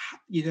forget,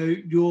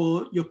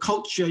 your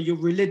culture, your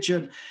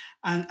religion,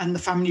 and the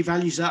family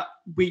values that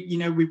we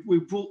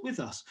brought with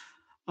us."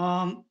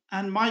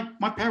 And my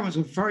parents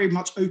were very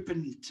much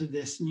open to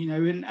this,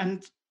 and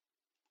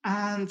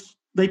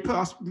they put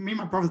us, me and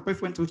my brothers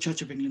both went to a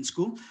Church of England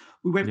school.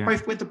 We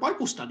both went to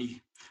Bible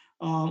study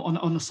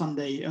on a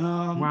Sunday.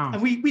 Wow.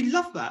 And we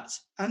love that.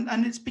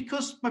 And it's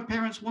because my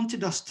parents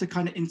wanted us to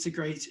kind of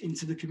integrate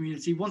into the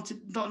community,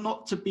 wanted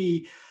not to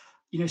be,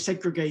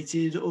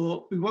 segregated,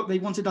 or they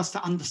wanted us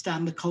to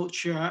understand the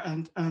culture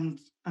and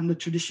the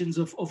traditions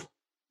of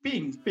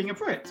being a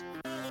Brit.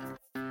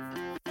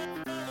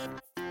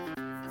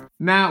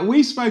 Now,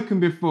 we've spoken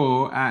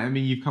before.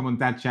 You've come on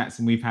Dad Chats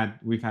and we've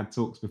had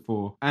talks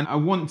before. And I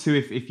want to,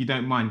 if you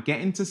don't mind, get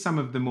into some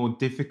of the more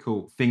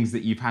difficult things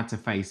that you've had to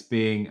face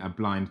being a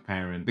blind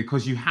parent,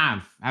 because you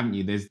have, haven't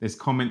you? There's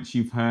comments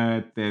you've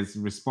heard, there's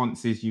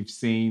responses you've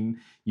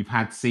seen, you've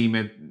had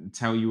Seema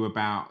tell you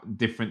about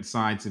different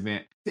sides of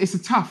it. It's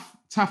a tough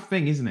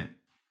thing, isn't it?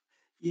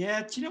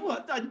 Yeah. Do you know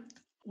what?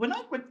 When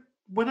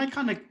I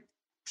kind of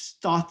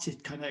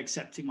started kind of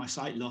accepting my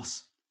sight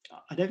loss,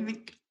 I don't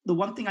think, the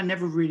one thing I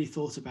never really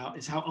thought about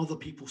is how other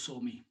people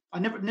saw me. I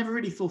never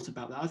really thought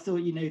about that. I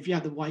thought, if you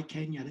had the white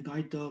cane, you had a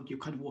guide dog, you're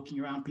kind of walking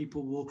around,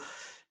 people will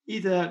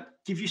either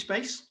give you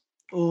space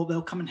or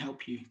they'll come and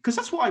help you, because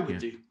that's what I would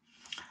do.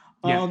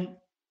 And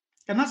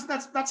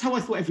that's how I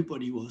thought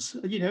everybody was.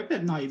 A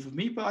bit naive of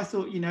me, but I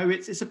thought,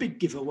 it's a big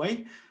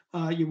giveaway.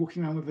 You're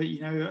walking around with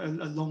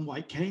a long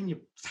white cane,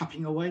 you're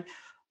tapping away.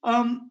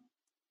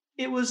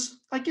 It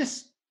was, I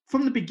guess,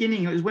 from the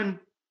beginning.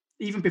 It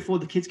even before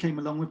the kids came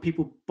along, when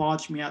people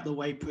barged me out the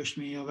way, pushed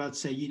me, or I'd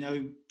say,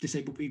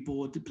 disabled people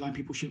or blind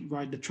people shouldn't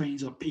ride the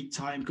trains at peak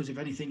time because if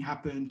anything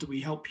happened, do we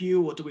help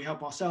you or do we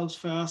help ourselves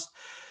first?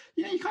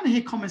 You kind of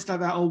hear comments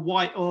like that,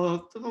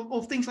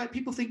 or things like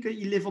people think that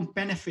you live on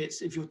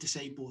benefits if you're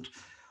disabled.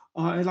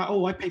 Like,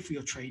 oh, I pay for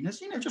your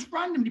trainers. Just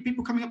randomly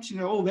people coming up to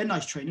you, oh, they're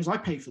nice trainers. I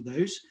pay for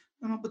those.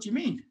 And like, what do you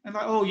mean? And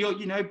like, oh,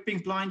 you're, being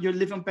blind, you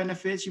live on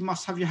benefits. You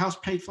must have your house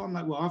paid for. I'm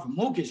like, well, I have a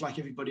mortgage like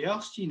everybody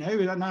else, and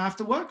I have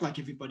to work like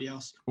everybody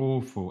else.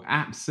 Awful,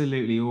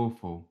 absolutely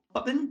awful.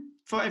 But then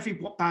for every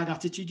bad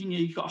attitude,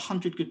 you've got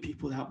 100 good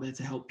people out there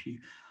to help you.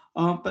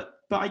 But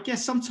I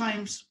guess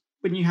sometimes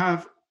when you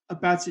have a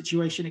bad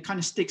situation, it kind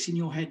of sticks in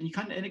your head,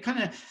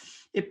 and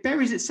it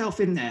buries itself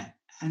in there,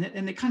 and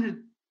it kind of,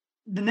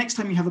 the next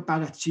time you have a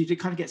bad attitude, it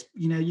kind of gets,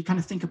 you kind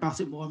of think about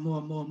it more and more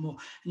and more and more,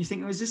 and you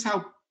think, oh, is this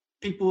how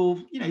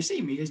people, see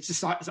me? It's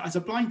just like as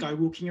a blind guy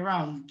walking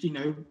around,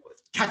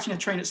 catching a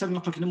train at 7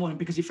 o'clock in the morning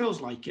because he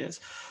feels like it.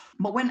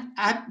 But when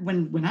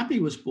Abby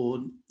was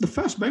born, the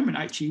first moment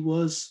actually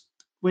was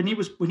when he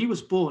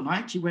was born. I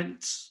actually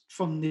went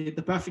from the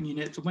birthing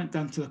unit, went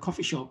down to the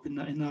coffee shop in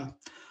the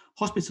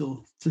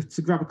hospital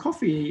to grab a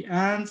coffee,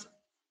 and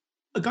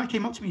a guy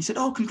came up to me and said,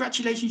 "Oh,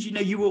 congratulations!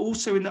 You were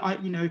also in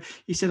the,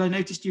 he said, I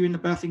noticed you in the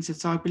birthing.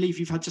 So I believe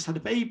you've just had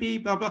a baby,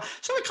 blah blah."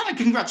 So we're kind of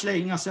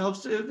congratulating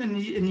ourselves, and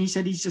he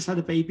said he's just had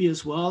a baby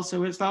as well.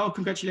 So it's like, oh,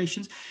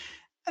 congratulations.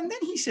 And then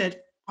he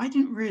said, "I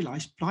didn't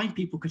realize blind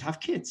people could have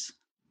kids."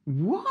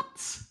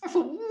 What? I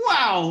thought,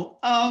 wow.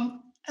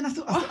 And I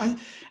thought,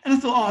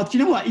 oh, do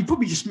you know what? He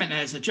probably just meant it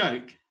as a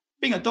joke.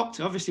 Being a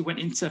doctor, obviously went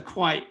into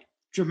quite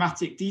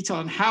dramatic detail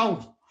on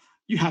how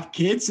you have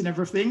kids and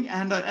everything,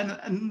 and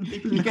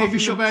people in the coffee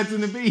shop. The birds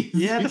and the bees.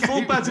 Yeah, the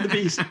full birds and the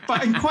bees,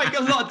 but in quite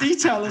a lot of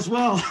detail as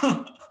well.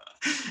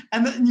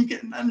 And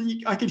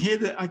then I can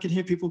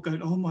hear people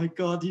going, "Oh my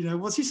God,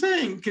 what's he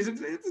saying?" Because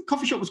the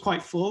coffee shop was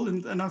quite full,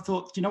 and I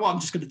thought, you know what, I'm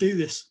just going to do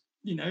this.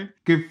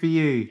 Good for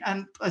you.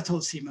 And I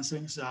told Seema,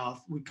 so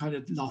we kind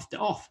of laughed it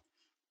off.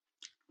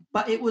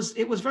 But it was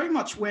very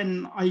much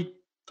when I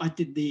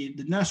did the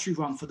nursery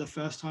run for the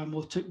first time,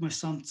 or took my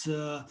son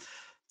to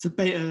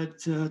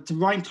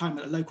rhyme time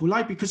at the local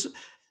library, because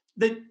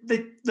the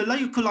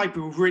local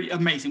library were really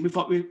amazing. We've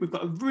got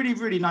a really,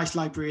 really nice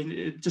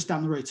library just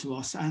down the road to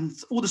us, and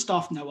all the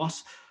staff know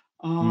us.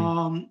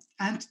 And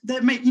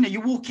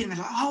you walk in, they're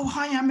like, "Oh,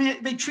 hi, I'm here."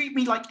 They treat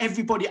me like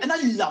everybody, and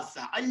I love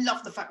that. I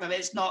love the fact that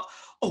it's not,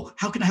 "Oh,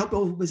 how can I help?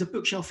 Oh, there's a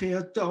bookshelf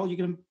here. Oh,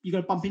 you're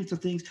gonna bump into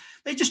things."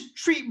 They just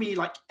treat me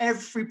like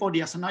everybody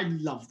else, and I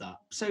love that.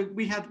 So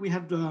we had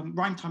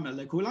rhyme time at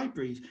local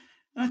libraries,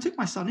 and I took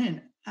my son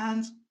in,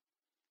 and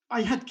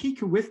I had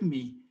Kika with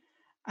me,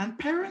 and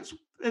parents,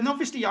 and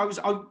obviously at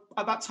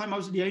that time I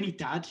was the only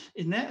dad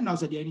in there, and I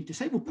was the only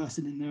disabled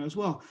person in there as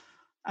well,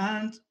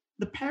 and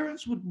the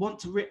parents would want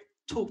to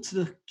talk to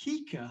the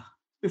Kika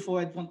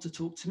before I'd want to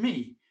talk to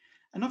me.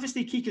 And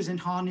obviously Kika's in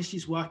harness,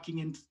 she's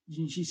working, and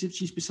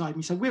she's beside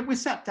me. So we're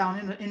sat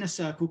down in a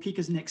circle,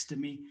 Kika's next to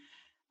me.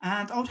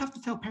 And I would have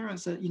to tell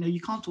parents that,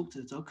 you can't talk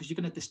to the dog because you're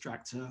going to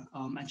distract her.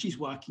 And she's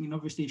working. And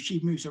obviously if she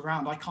moves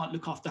around, I can't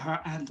look after her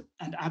and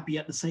Abby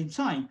at the same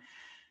time.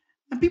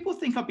 And people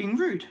think I'm being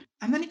rude.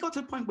 And then it got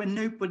to a point where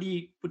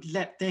nobody would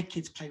let their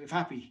kids play with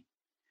Abby.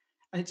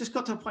 And it just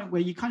got to a point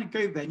where you kind of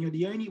go there and you're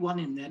the only one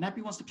in there, and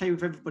Abby wants to play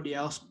with everybody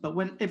else. But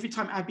every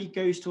time Abby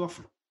goes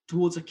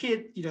towards a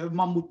kid,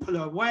 mum would pull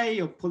her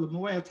away or pull him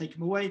away or take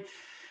him away.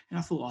 And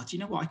I thought, oh, do you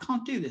know what? I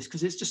can't do this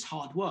because it's just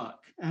hard work.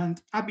 And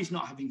Abby's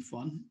not having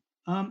fun.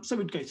 So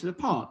we'd go to the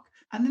park.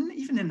 And then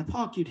even in the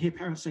park, you'd hear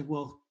parents say,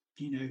 well,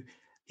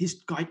 his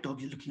guide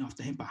dog is looking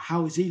after him, but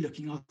how is he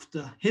looking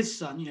after his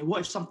son?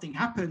 What if something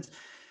happens?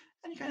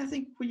 And you kind of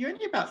think, well, you're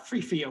only about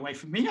 3 feet away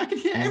from me. I can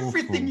hear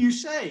everything you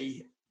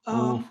say.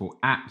 Awful,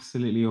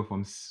 absolutely awful.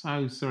 I'm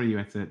so sorry you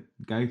had to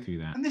go through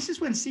that. And this is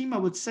when Seema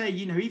would say,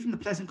 even the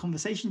pleasant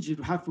conversations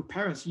you'd have with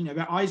parents,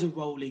 their eyes are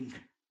rolling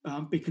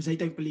because they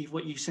don't believe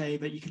what you say,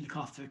 that you can look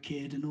after a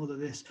kid and all of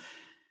this.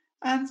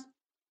 And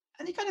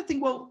you kind of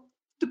think, well,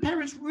 the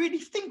parents really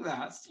think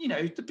that,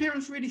 the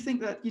parents really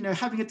think that,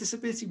 having a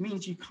disability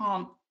means you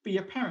can't be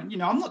a parent.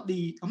 I'm not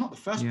the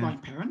first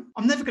blind parent.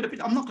 I'm not going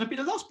to be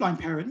the last blind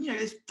parent.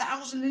 There's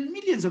thousands and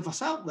millions of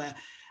us out there,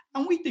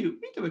 and we do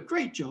a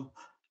great job.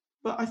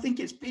 But I think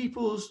it's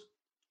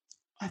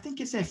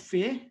their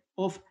fear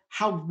of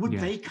how would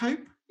they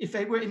cope if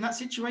they were in that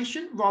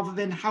situation, rather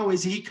than how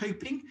is he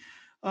coping?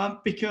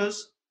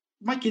 Because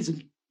my kids,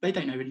 they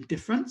don't know any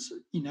difference,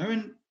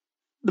 and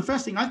the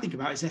first thing I think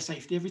about is their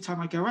safety every time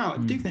I go out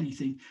and do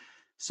anything.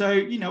 So,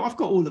 I've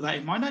got all of that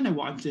in mind. I know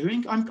what I'm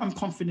doing. I'm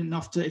confident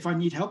enough to, if I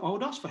need help, I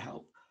would ask for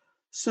help.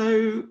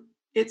 So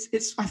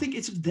I think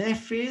it's their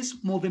fears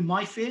more than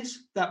my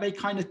fears that they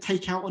kind of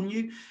take out on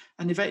you.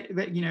 And if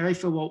they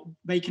feel, well,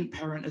 they can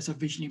parent as a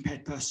visually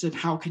impaired person,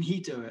 how can he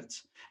do it?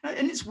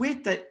 And it's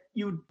weird that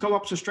you would go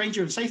up to a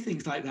stranger and say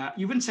things like that.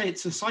 You wouldn't say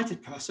it's a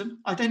sighted person.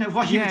 I don't know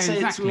why you would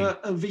say it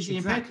to a visually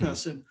impaired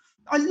person.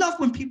 I love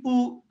when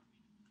people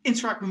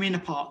interact with me in the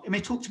park. It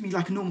may talk to me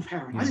like a normal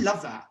parent. Yeah. I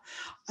love that.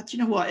 Do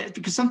you know what?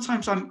 Because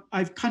sometimes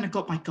I've kind of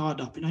got my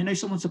guard up, and I know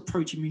someone's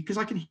approaching me because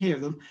I can hear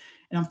them,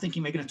 and I'm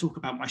thinking they're going to talk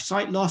about my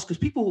sight loss. Because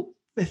people,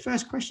 their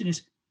first question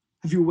is,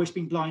 "Have you always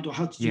been blind, or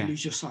how did you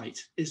lose your sight?"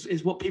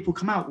 Is what people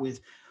come out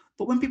with.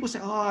 But when people say,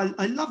 "Oh,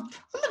 I love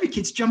your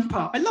kids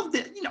jumper. I love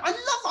that. You know, I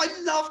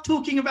love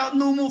talking about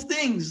normal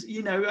things.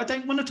 You know, I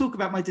don't want to talk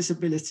about my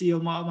disability or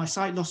my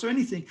sight loss or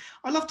anything.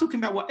 I love talking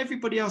about what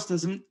everybody else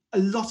does." And a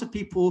lot of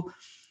people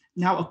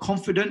now are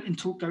confident in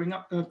going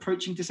up,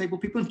 approaching disabled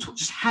people and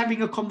just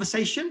having a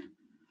conversation.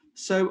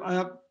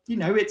 So, you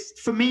know, it's,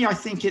 for me, I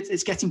think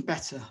it's getting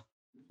better.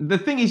 The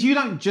thing is, you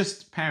don't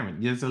just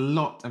parent. There's a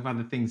lot of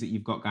other things that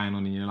you've got going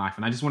on in your life.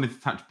 And I just wanted to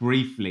touch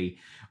briefly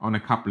on a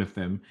couple of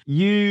them.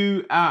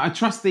 You are a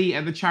trustee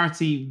at the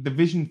charity, the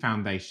Vision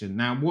Foundation.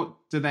 Now, what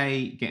do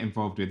they get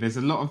involved with? There's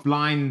a lot of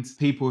blind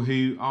people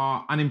who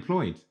are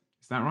unemployed.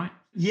 Is that right?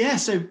 Yeah.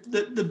 So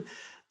do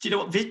you know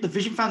what the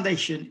Vision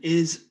Foundation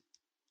is?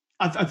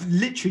 I've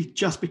literally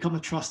just become a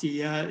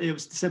trustee. It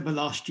was December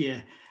last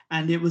year.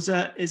 And it's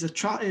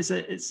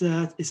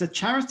a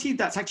charity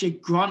that's actually a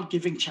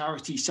grant-giving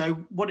charity. So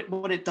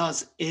what it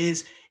does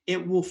is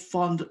it will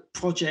fund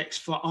projects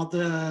for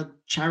other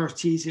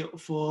charities,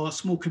 for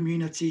small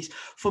communities,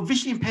 for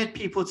visually impaired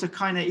people to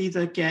kind of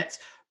either get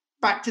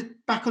back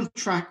on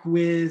track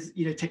with,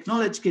 you know,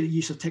 technology, get the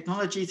use of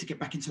technology to get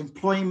back into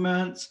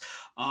employment,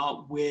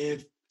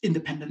 with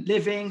independent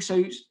living.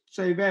 So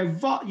they're,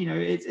 you know,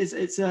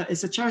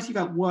 it's a charity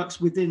that works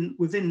within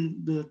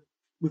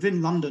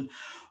London.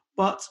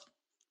 But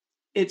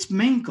its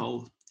main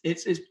goal,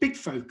 its big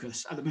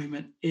focus at the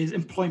moment, is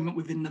employment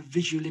within the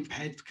visually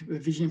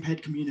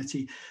impaired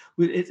community.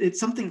 It's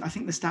something, I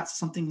think the stats are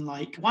something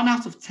like 1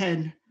 out of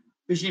 10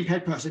 visually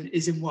impaired person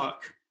is in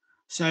work.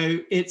 So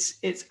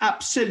it's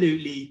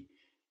absolutely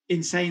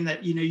insane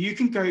that, you know, you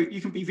can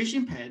be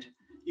visually impaired,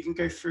 you can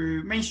go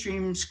through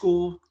mainstream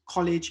school,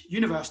 college,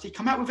 university,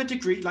 come out with a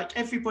degree like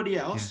everybody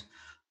else.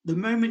 Yeah. The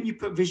moment you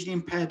put visually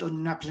impaired on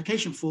an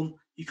application form,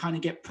 you kind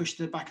of get pushed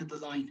to the back of the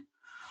line.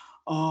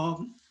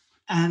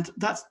 And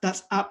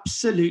that's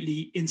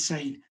absolutely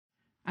insane.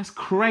 That's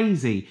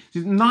crazy.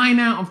 9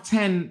 out of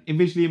 10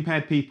 visually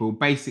impaired people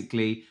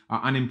basically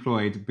are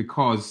unemployed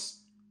because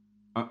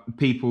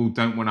people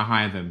don't want to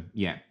hire them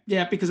yet.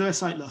 Yeah, because of their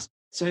sight loss.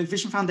 So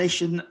Vision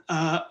Foundation,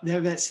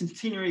 their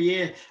centenary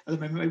year at the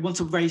moment, they want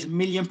to raise £1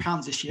 million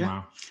this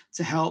year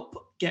to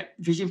help get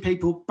vision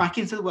people back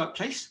into the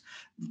workplace.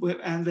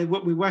 And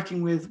we're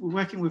working with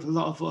a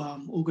lot of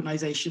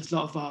organizations, a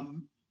lot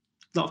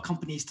of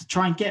companies to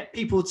try and get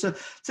people to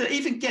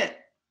even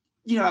get,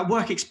 you know, a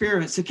work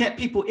experience, to get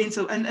people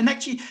into and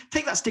actually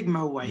take that stigma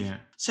away. Yeah.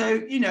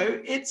 So, you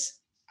know, it's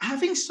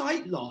having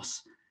sight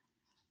loss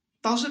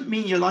doesn't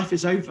mean your life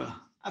is over.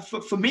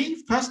 For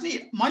me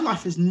personally, my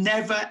life has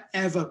never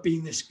ever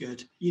been this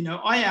good. You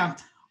know,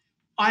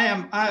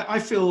 I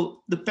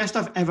feel the best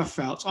I've ever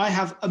felt. I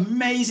have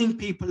amazing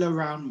people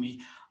around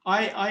me.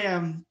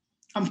 I'm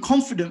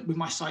confident with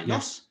my sight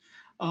loss.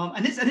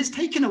 And it's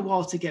taken a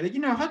while to get it.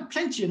 You know, I've had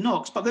plenty of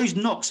knocks, but those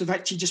knocks have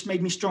actually just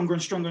made me stronger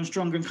and stronger and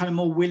stronger and kind of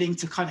more willing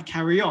to kind of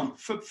carry on.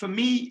 For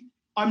me,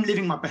 I'm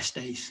living my best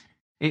days.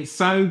 It's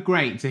so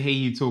great to hear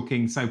you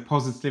talking so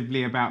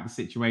positively about the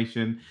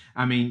situation.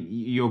 I mean,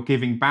 you're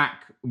giving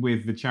back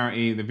with the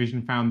charity, the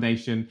Vision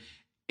Foundation.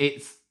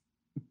 It's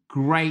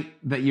great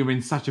that you're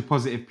in such a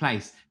positive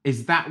place.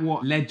 Is that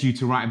what led you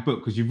to write a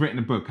book? Because you've written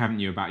a book, haven't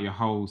you, about your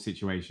whole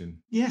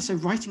situation? Yeah, so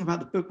writing about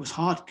the book was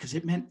hard because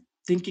it meant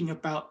thinking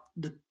about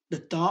the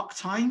dark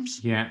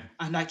times,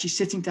 and actually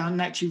sitting down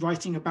and actually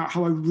writing about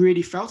how I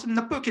really felt. And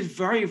the book is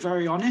very,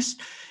 very honest.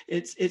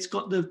 It's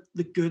got the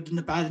good and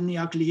the bad and the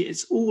ugly.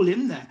 It's all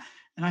in there.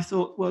 And I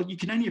thought, well, you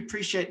can only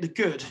appreciate the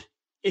good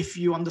if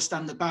you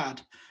understand the bad,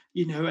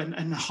 you know,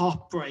 and the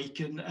heartbreak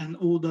and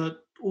all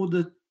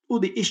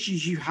the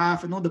issues you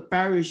have and all the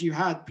barriers you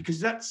had, because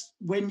that's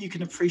when you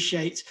can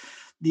appreciate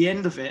the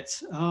end of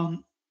it.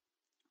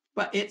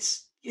 But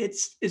it's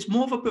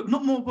more of a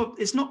book,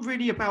 it's not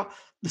really about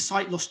the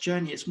sight loss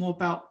journey. It's more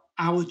about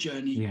our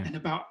journey and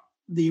about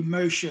the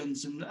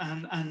emotions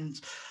and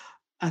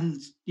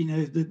you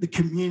know, the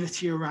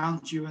community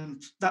around you,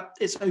 and that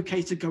it's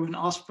okay to go and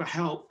ask for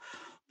help.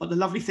 But the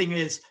lovely thing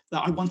is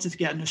that I wanted to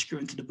get Anushka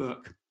into the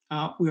book.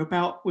 We're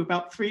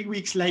about 3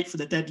 weeks late for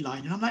the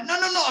deadline, and I'm like, no,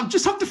 I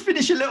just have to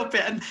finish a little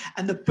bit.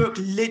 And the book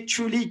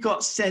literally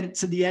got sent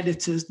to the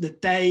editors the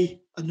day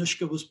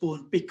Anushka was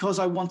born, because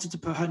I wanted to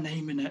put her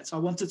name in it. I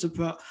wanted to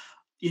put,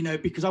 you know,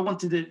 because I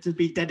wanted it to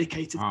be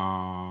dedicated.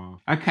 Oh,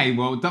 okay.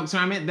 Well, Dr.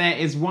 Amit, there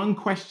is one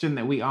question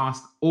that we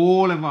ask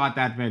all of our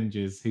Dad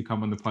Vengers who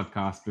come on the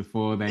podcast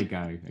before they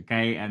go.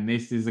 Okay, and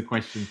this is a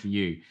question for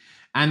you.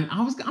 And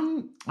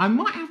I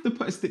might have to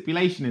put a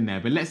stipulation in there,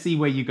 but let's see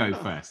where you go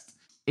first.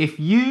 If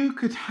you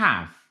could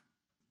have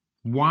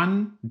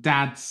one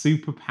dad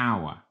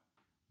superpower,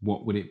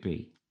 what would it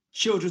be?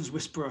 Children's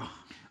whisperer.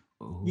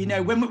 Ooh. You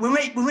know, when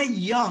we're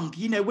young,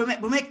 you know,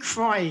 when we're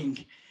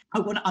crying, I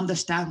want to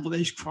understand what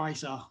those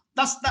cries are.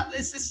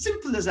 It's as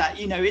simple as that.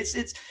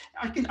 It's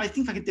I think I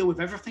can deal with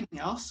everything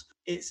else.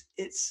 It's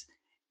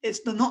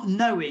the not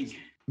knowing.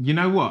 You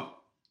know what?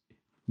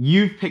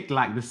 You've picked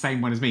like the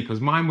same one as me, because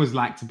mine was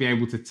like to be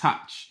able to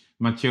touch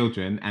my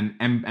children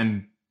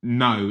and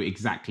know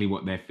exactly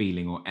what they're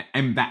feeling, or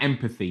that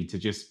empathy to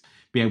just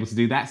be able to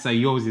do that. So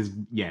yours is,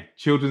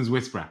 children's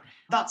whisperer.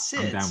 That's it.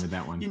 I'm down with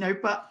that one.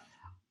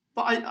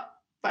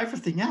 But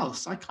everything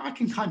else, I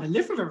can kind of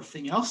live with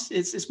everything else.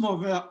 It's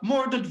more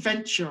an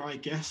adventure, I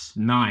guess.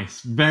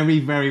 Nice. Very,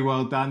 very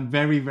well done.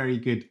 Very, very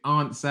good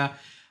answer.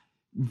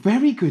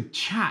 Very good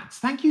chat.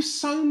 Thank you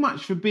so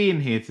much for being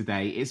here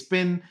today. It's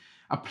been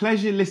a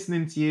pleasure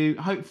listening to you.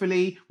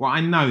 Hopefully,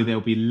 I know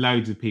there'll be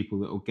loads of people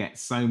that will get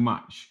so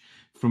much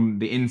from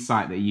the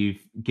insight that you've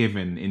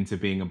given into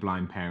being a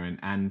blind parent,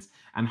 and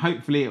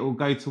hopefully it will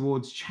go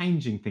towards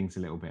changing things a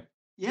little bit.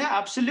 Yeah,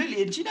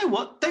 absolutely. And do you know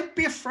what? Don't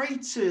be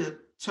afraid to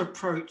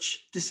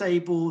approach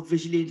disabled,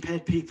 visually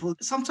impaired people.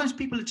 Sometimes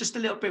people are just a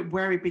little bit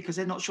wary because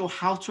they're not sure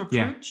how to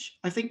approach.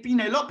 Yeah. I think,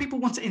 a lot of people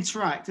want to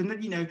interact, and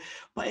then,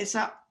 but it's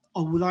that,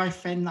 will I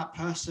offend that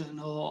person,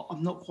 or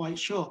I'm not quite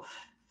sure.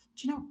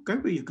 Do you know, go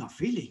with your gut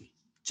feeling.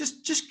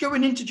 Just go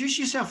and introduce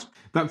yourself.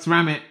 Dr.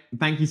 Amit,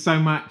 thank you so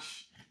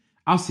much.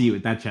 I'll see you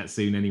at Dad Chat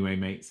soon anyway,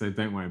 mate, so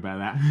don't worry about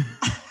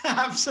that.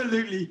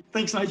 Absolutely.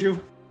 Thanks, Nigel.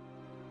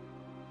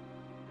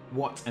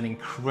 What an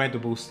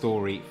incredible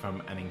story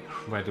from an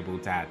incredible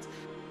dad.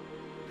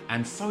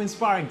 And so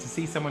inspiring to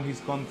see someone who's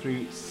gone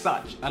through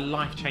such a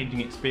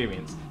life-changing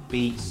experience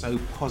be so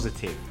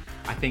positive.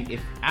 I think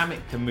if Amit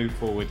can move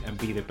forward and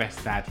be the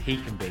best dad he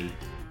can be,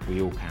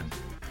 we all can.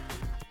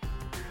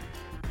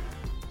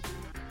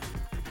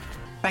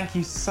 Thank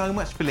you so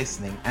much for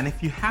listening, and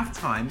if you have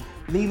time,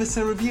 leave us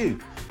a review.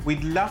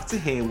 We'd love to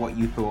hear what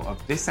you thought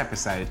of this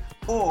episode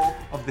or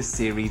of the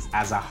series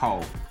as a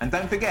whole. And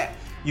don't forget,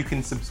 you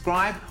can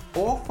subscribe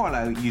or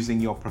follow using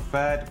your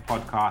preferred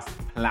podcast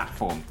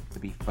platform to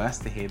be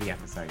first to hear the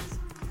episodes.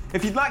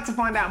 If you'd like to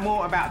find out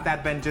more about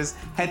Dadvengers,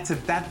 head to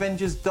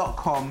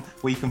dadvengers.com,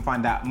 where you can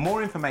find out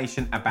more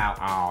information about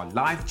our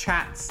live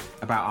chats,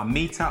 about our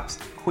meetups,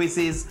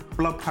 quizzes,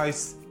 blog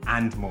posts,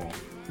 and more.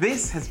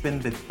 This has been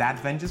the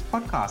Dadvengers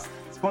podcast,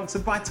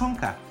 sponsored by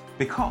Tonka,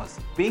 because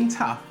being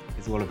tough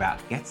is all about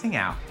getting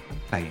out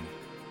and playing.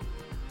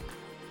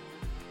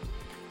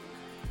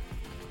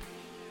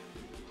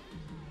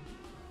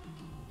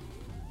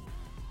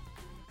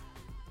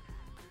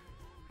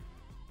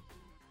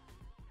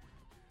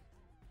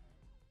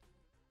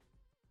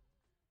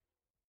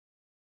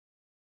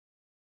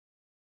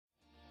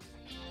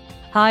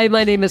 Hi,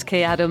 my name is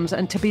Kay Adams,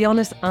 and to be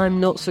honest, I'm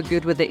not so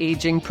good with the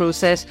ageing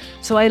process,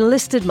 so I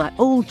enlisted my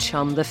old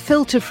chum, the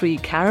filter-free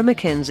Cara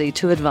McKenzie,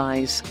 to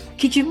advise.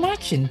 Could you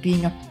imagine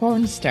being a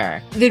porn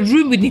star? The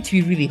room would need to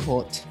be really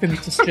hot for me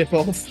to strip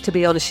off. To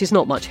be honest, she's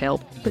not much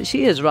help, but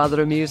she is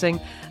rather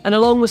amusing. And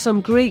along with some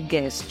great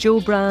guests,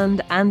 Joe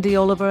Brand, Andy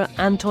Oliver,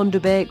 Anton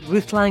Dubeck,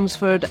 Ruth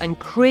Langsford and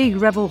Craig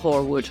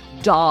Revel-Horwood,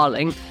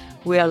 darling,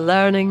 we are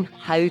learning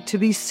how to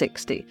be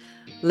 60.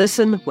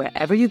 Listen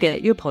wherever you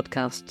get your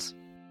podcasts.